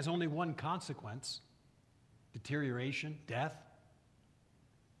sin has only one consequence: deterioration, death.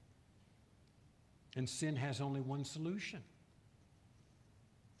 And sin has only one solution: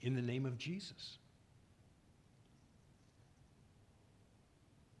 in the name of Jesus.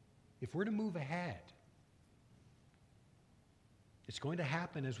 If we're to move ahead, it's going to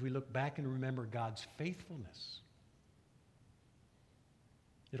happen as we look back and remember God's faithfulness.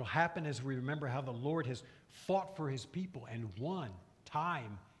 It'll happen as we remember how the Lord has fought for his people and won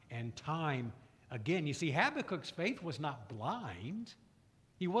time and time again. You see, Habakkuk's faith was not blind.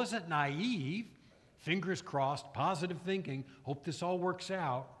 He wasn't naive, fingers crossed, positive thinking, hope this all works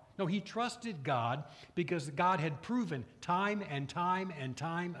out. No, he trusted God because God had proven time and time and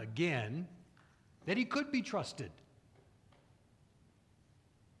time again that he could be trusted.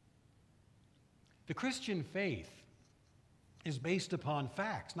 The Christian faith is based upon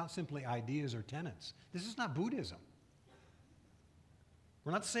facts, not simply ideas or tenets. This is not Buddhism.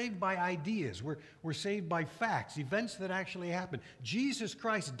 We're not saved by ideas. We're saved by facts, events that actually happened. Jesus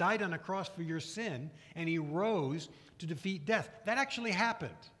Christ died on a cross for your sin, and he rose to defeat death. That actually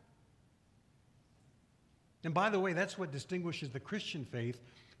happened. And by the way, that's what distinguishes the Christian faith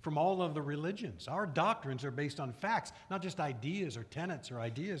from all of the religions. Our doctrines are based on facts, not just ideas or tenets or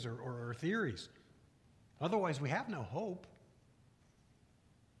ideas or theories. Otherwise, we have no hope.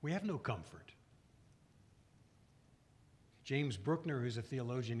 We have no comfort. James Bruckner, who's a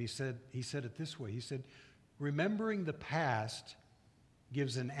theologian, he said it this way. He said, remembering the past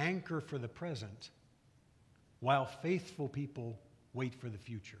gives an anchor for the present, while faithful people wait for the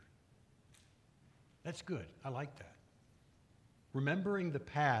future. That's good. I like that. Remembering the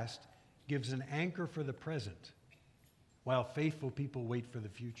past gives an anchor for the present, while faithful people wait for the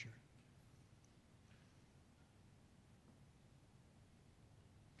future.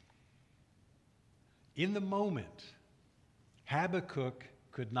 In the moment, Habakkuk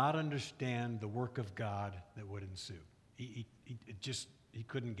could not understand the work of God that would ensue. He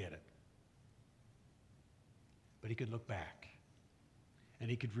couldn't get it. But he could look back, and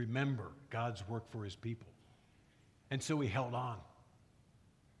he could remember God's work for his people. And so he held on.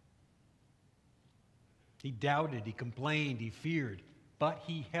 He doubted, he complained, he feared, but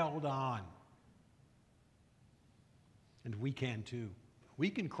he held on. And we can too. We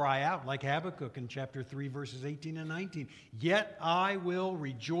can cry out like Habakkuk in chapter 3, verses 18 and 19. Yet I will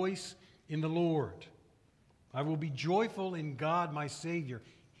rejoice in the Lord. I will be joyful in God, my Savior.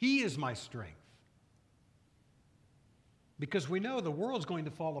 He is my strength. Because we know the world's going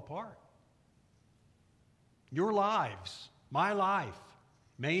to fall apart. Your lives, my life,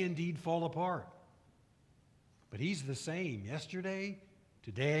 may indeed fall apart. But He's the same yesterday,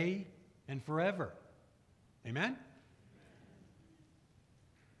 today, and forever. Amen?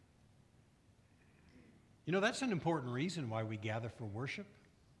 You know, that's an important reason why we gather for worship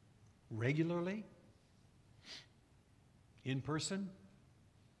regularly, in person,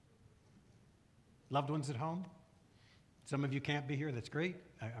 loved ones at home. Some of you can't be here. That's great.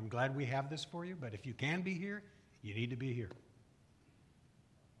 I'm glad we have this for you. But if you can be here, you need to be here.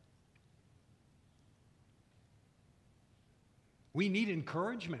 We need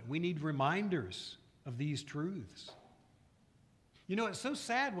encouragement. We need reminders of these truths. You know, it's so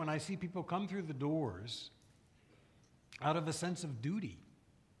sad when I see people come through the doors out of a sense of duty.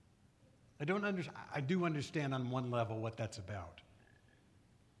 I do understand on one level what that's about.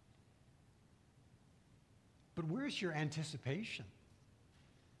 But where's your anticipation?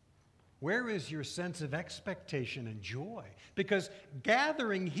 Where is your sense of expectation and joy? Because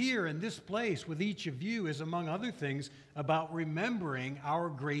gathering here in this place with each of you is, among other things, about remembering our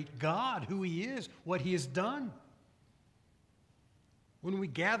great God, who He is, what He has done. When we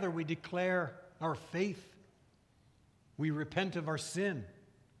gather, we declare our faith. We repent of our sin.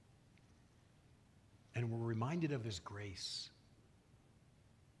 And we're reminded of His grace.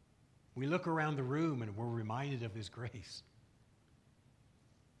 We look around the room and we're reminded of His grace.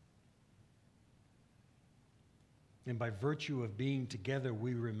 And by virtue of being together,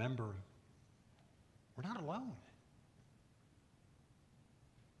 we remember we're not alone.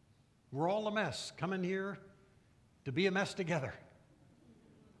 We're all a mess, coming here to be a mess together.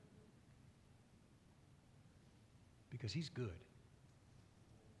 Because He's good.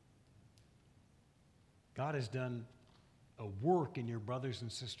 God has done a work in your brothers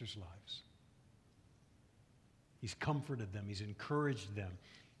and sisters' lives. He's comforted them. He's encouraged them.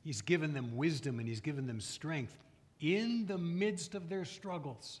 He's given them wisdom and He's given them strength in the midst of their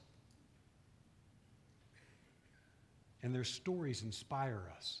struggles. And their stories inspire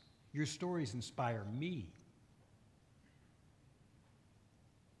us. Your stories inspire me.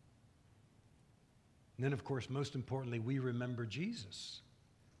 And then, of course, most importantly, we remember Jesus.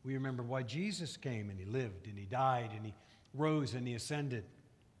 We remember why Jesus came and He lived and He died and He rose and He ascended.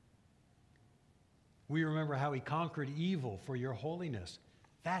 We remember how He conquered evil for your holiness.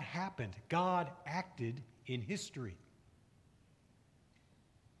 That happened. God acted in history.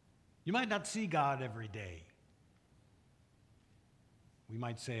 You might not see God every day. We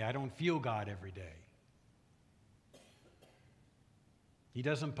might say, I don't feel God every day. He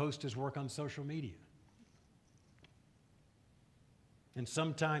doesn't post His work on social media. And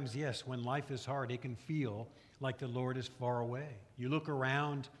sometimes, yes, when life is hard, it can feel like the Lord is far away. You look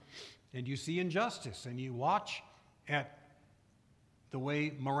around and you see injustice, and you watch at the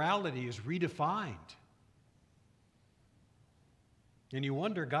way morality is redefined. And you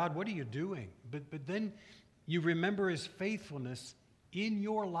wonder, God, what are you doing? But then you remember His faithfulness in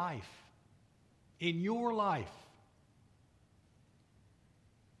your life. In your life.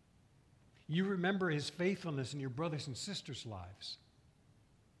 You remember His faithfulness in your brothers and sisters' lives.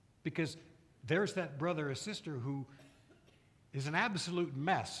 Because there's that brother or sister who is an absolute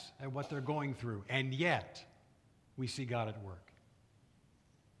mess at what they're going through, and yet we see God at work.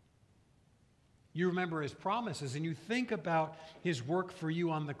 You remember His promises, and you think about His work for you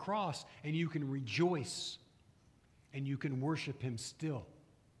on the cross, and you can rejoice, and you can worship Him still.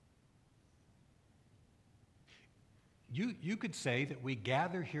 You could say that we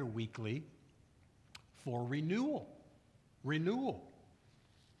gather here weekly for renewal. Renewal.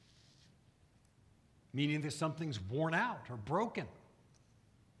 Meaning that something's worn out or broken.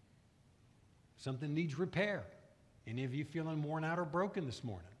 Something needs repair. Any of you feeling worn out or broken this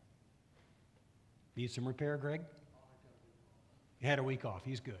morning? Need some repair, Greg? He had a week off.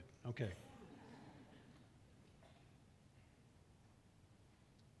 He's good. Okay.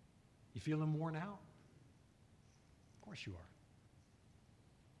 You feeling worn out? Of course you are.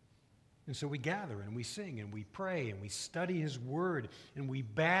 And so we gather and we sing and we pray and we study His Word and we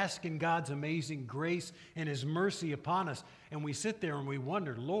bask in God's amazing grace and His mercy upon us. And we sit there and we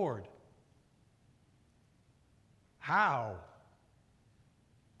wonder, Lord, how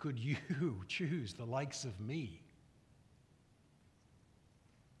could you choose the likes of me?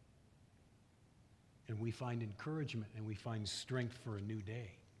 And we find encouragement and we find strength for a new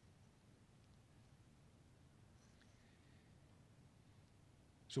day.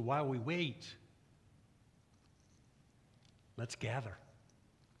 So while we wait, let's gather.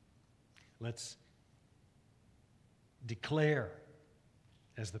 Let's declare,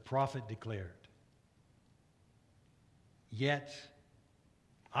 as the prophet declared, "Yet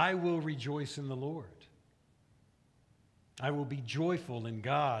I will rejoice in the Lord. I will be joyful in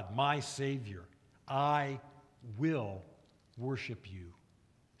God, my Savior. I will worship you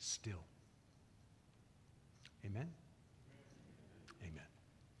still." Amen? Amen.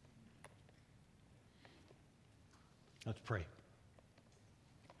 Let's pray.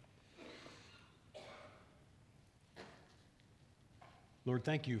 Lord,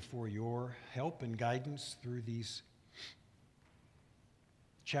 thank you for your help and guidance through these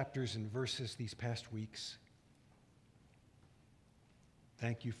chapters and verses these past weeks.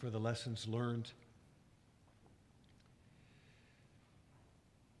 Thank you for the lessons learned.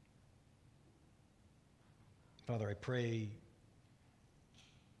 Father, I pray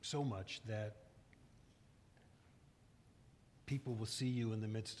so much that people will see you in the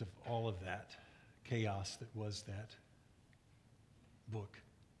midst of all of that chaos that was that book.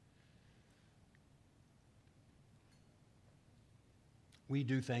 We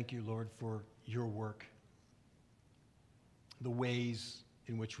do thank you, Lord, for your work, the ways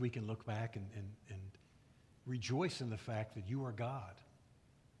in which we can look back and rejoice in the fact that you are God.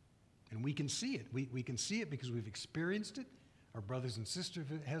 And we can see it. We can see it because we've experienced it. Our brothers and sisters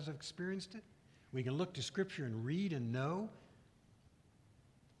have experienced it. We can look to Scripture and read and know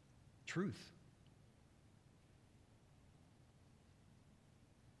truth.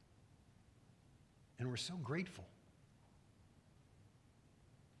 And we're so grateful.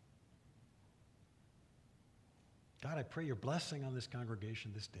 God, I pray your blessing on this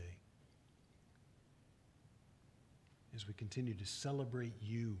congregation this day as we continue to celebrate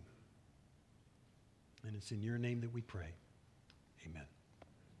you. And it's in your name that we pray. Amen.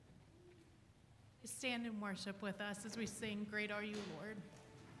 Stand and worship with us as we sing, "Great Are You, Lord."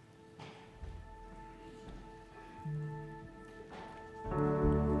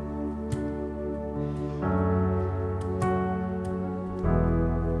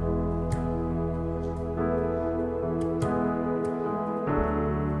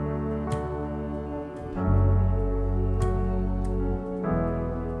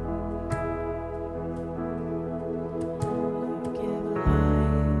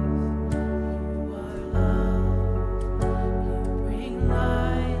 Bring life.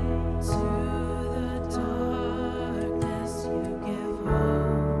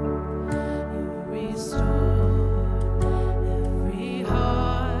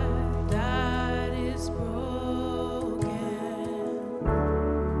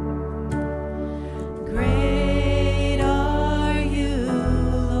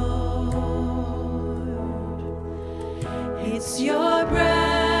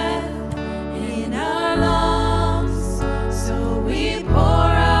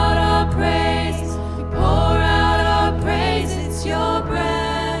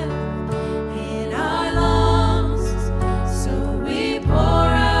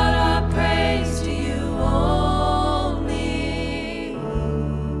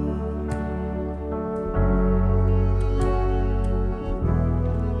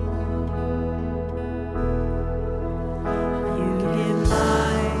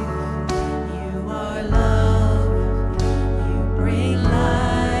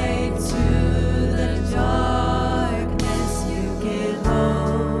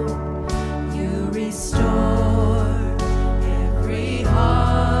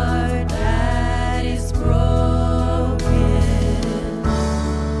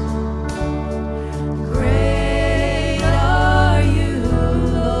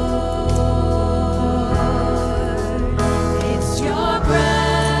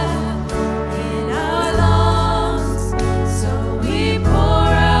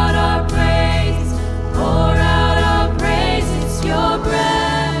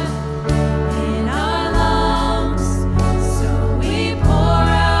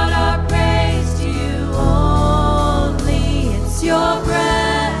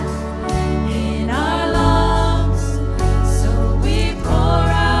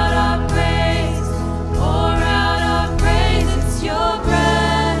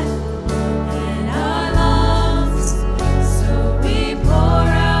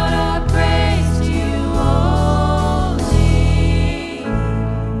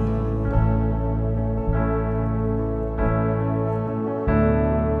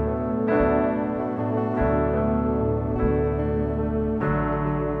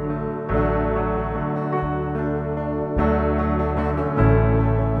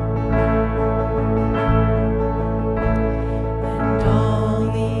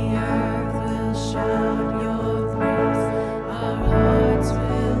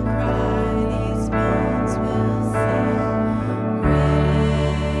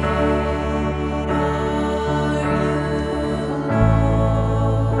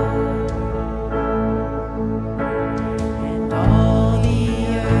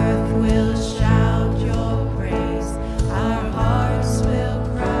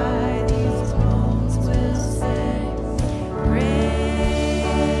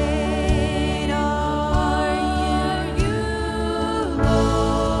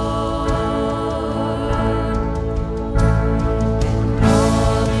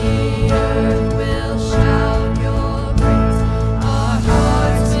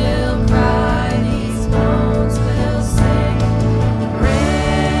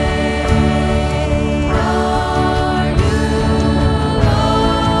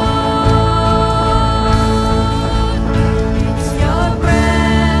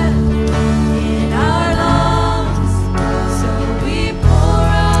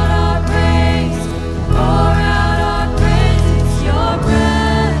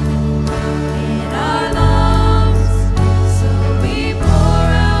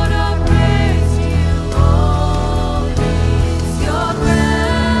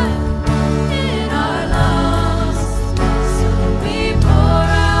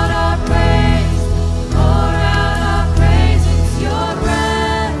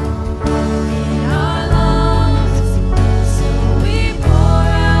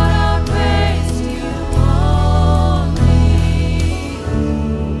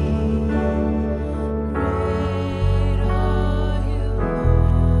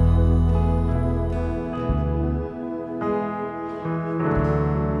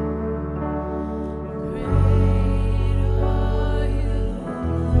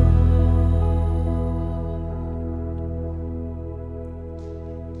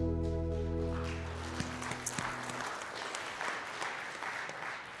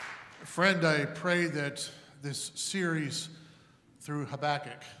 Friend, I pray that this series through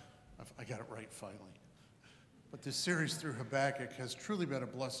Habakkuk, I got it right finally, but this series through Habakkuk has truly been a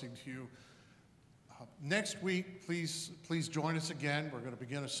blessing to you. Next week, please join us again. We're going to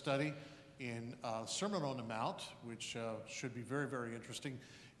begin a study in Sermon on the Mount, which should be very, very interesting.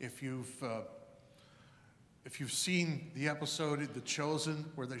 If you've seen the episode The Chosen,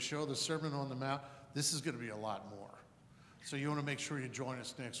 where they show the Sermon on the Mount, this is going to be a lot more. So you want to make sure you join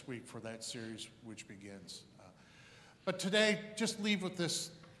us next week for that series, which begins. But today, just leave with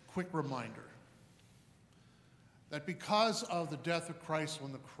this quick reminder that because of the death of Christ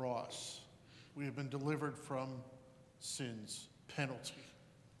on the cross, we have been delivered from sin's penalty.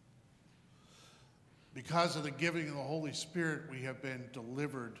 Because of the giving of the Holy Spirit, we have been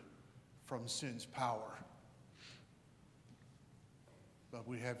delivered from sin's power. But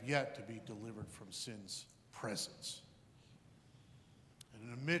we have yet to be delivered from sin's presence. And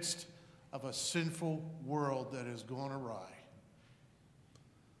in the midst of a sinful world that has gone awry,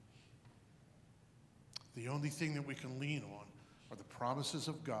 the only thing that we can lean on are the promises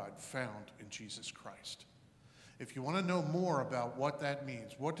of God found in Jesus Christ. If you want to know more about what that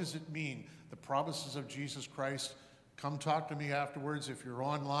means, what does it mean, the promises of Jesus Christ, come talk to me afterwards. If you're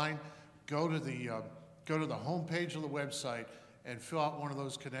online, go to the homepage of the website and fill out one of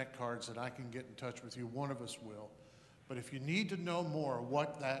those Connect cards, and I can get in touch with you. One of us will. But if you need to know more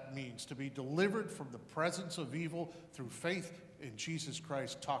what that means, to be delivered from the presence of evil through faith in Jesus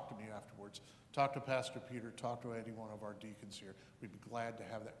Christ, talk to me afterwards. Talk to Pastor Peter, talk to any one of our deacons here. We'd be glad to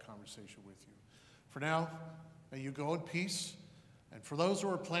have that conversation with you. For now, may you go in peace. And for those who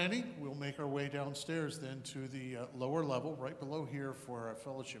are planning, we'll make our way downstairs then to the lower level, right below here, for our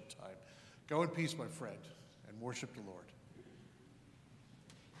fellowship time. Go in peace, my friend, and worship the Lord.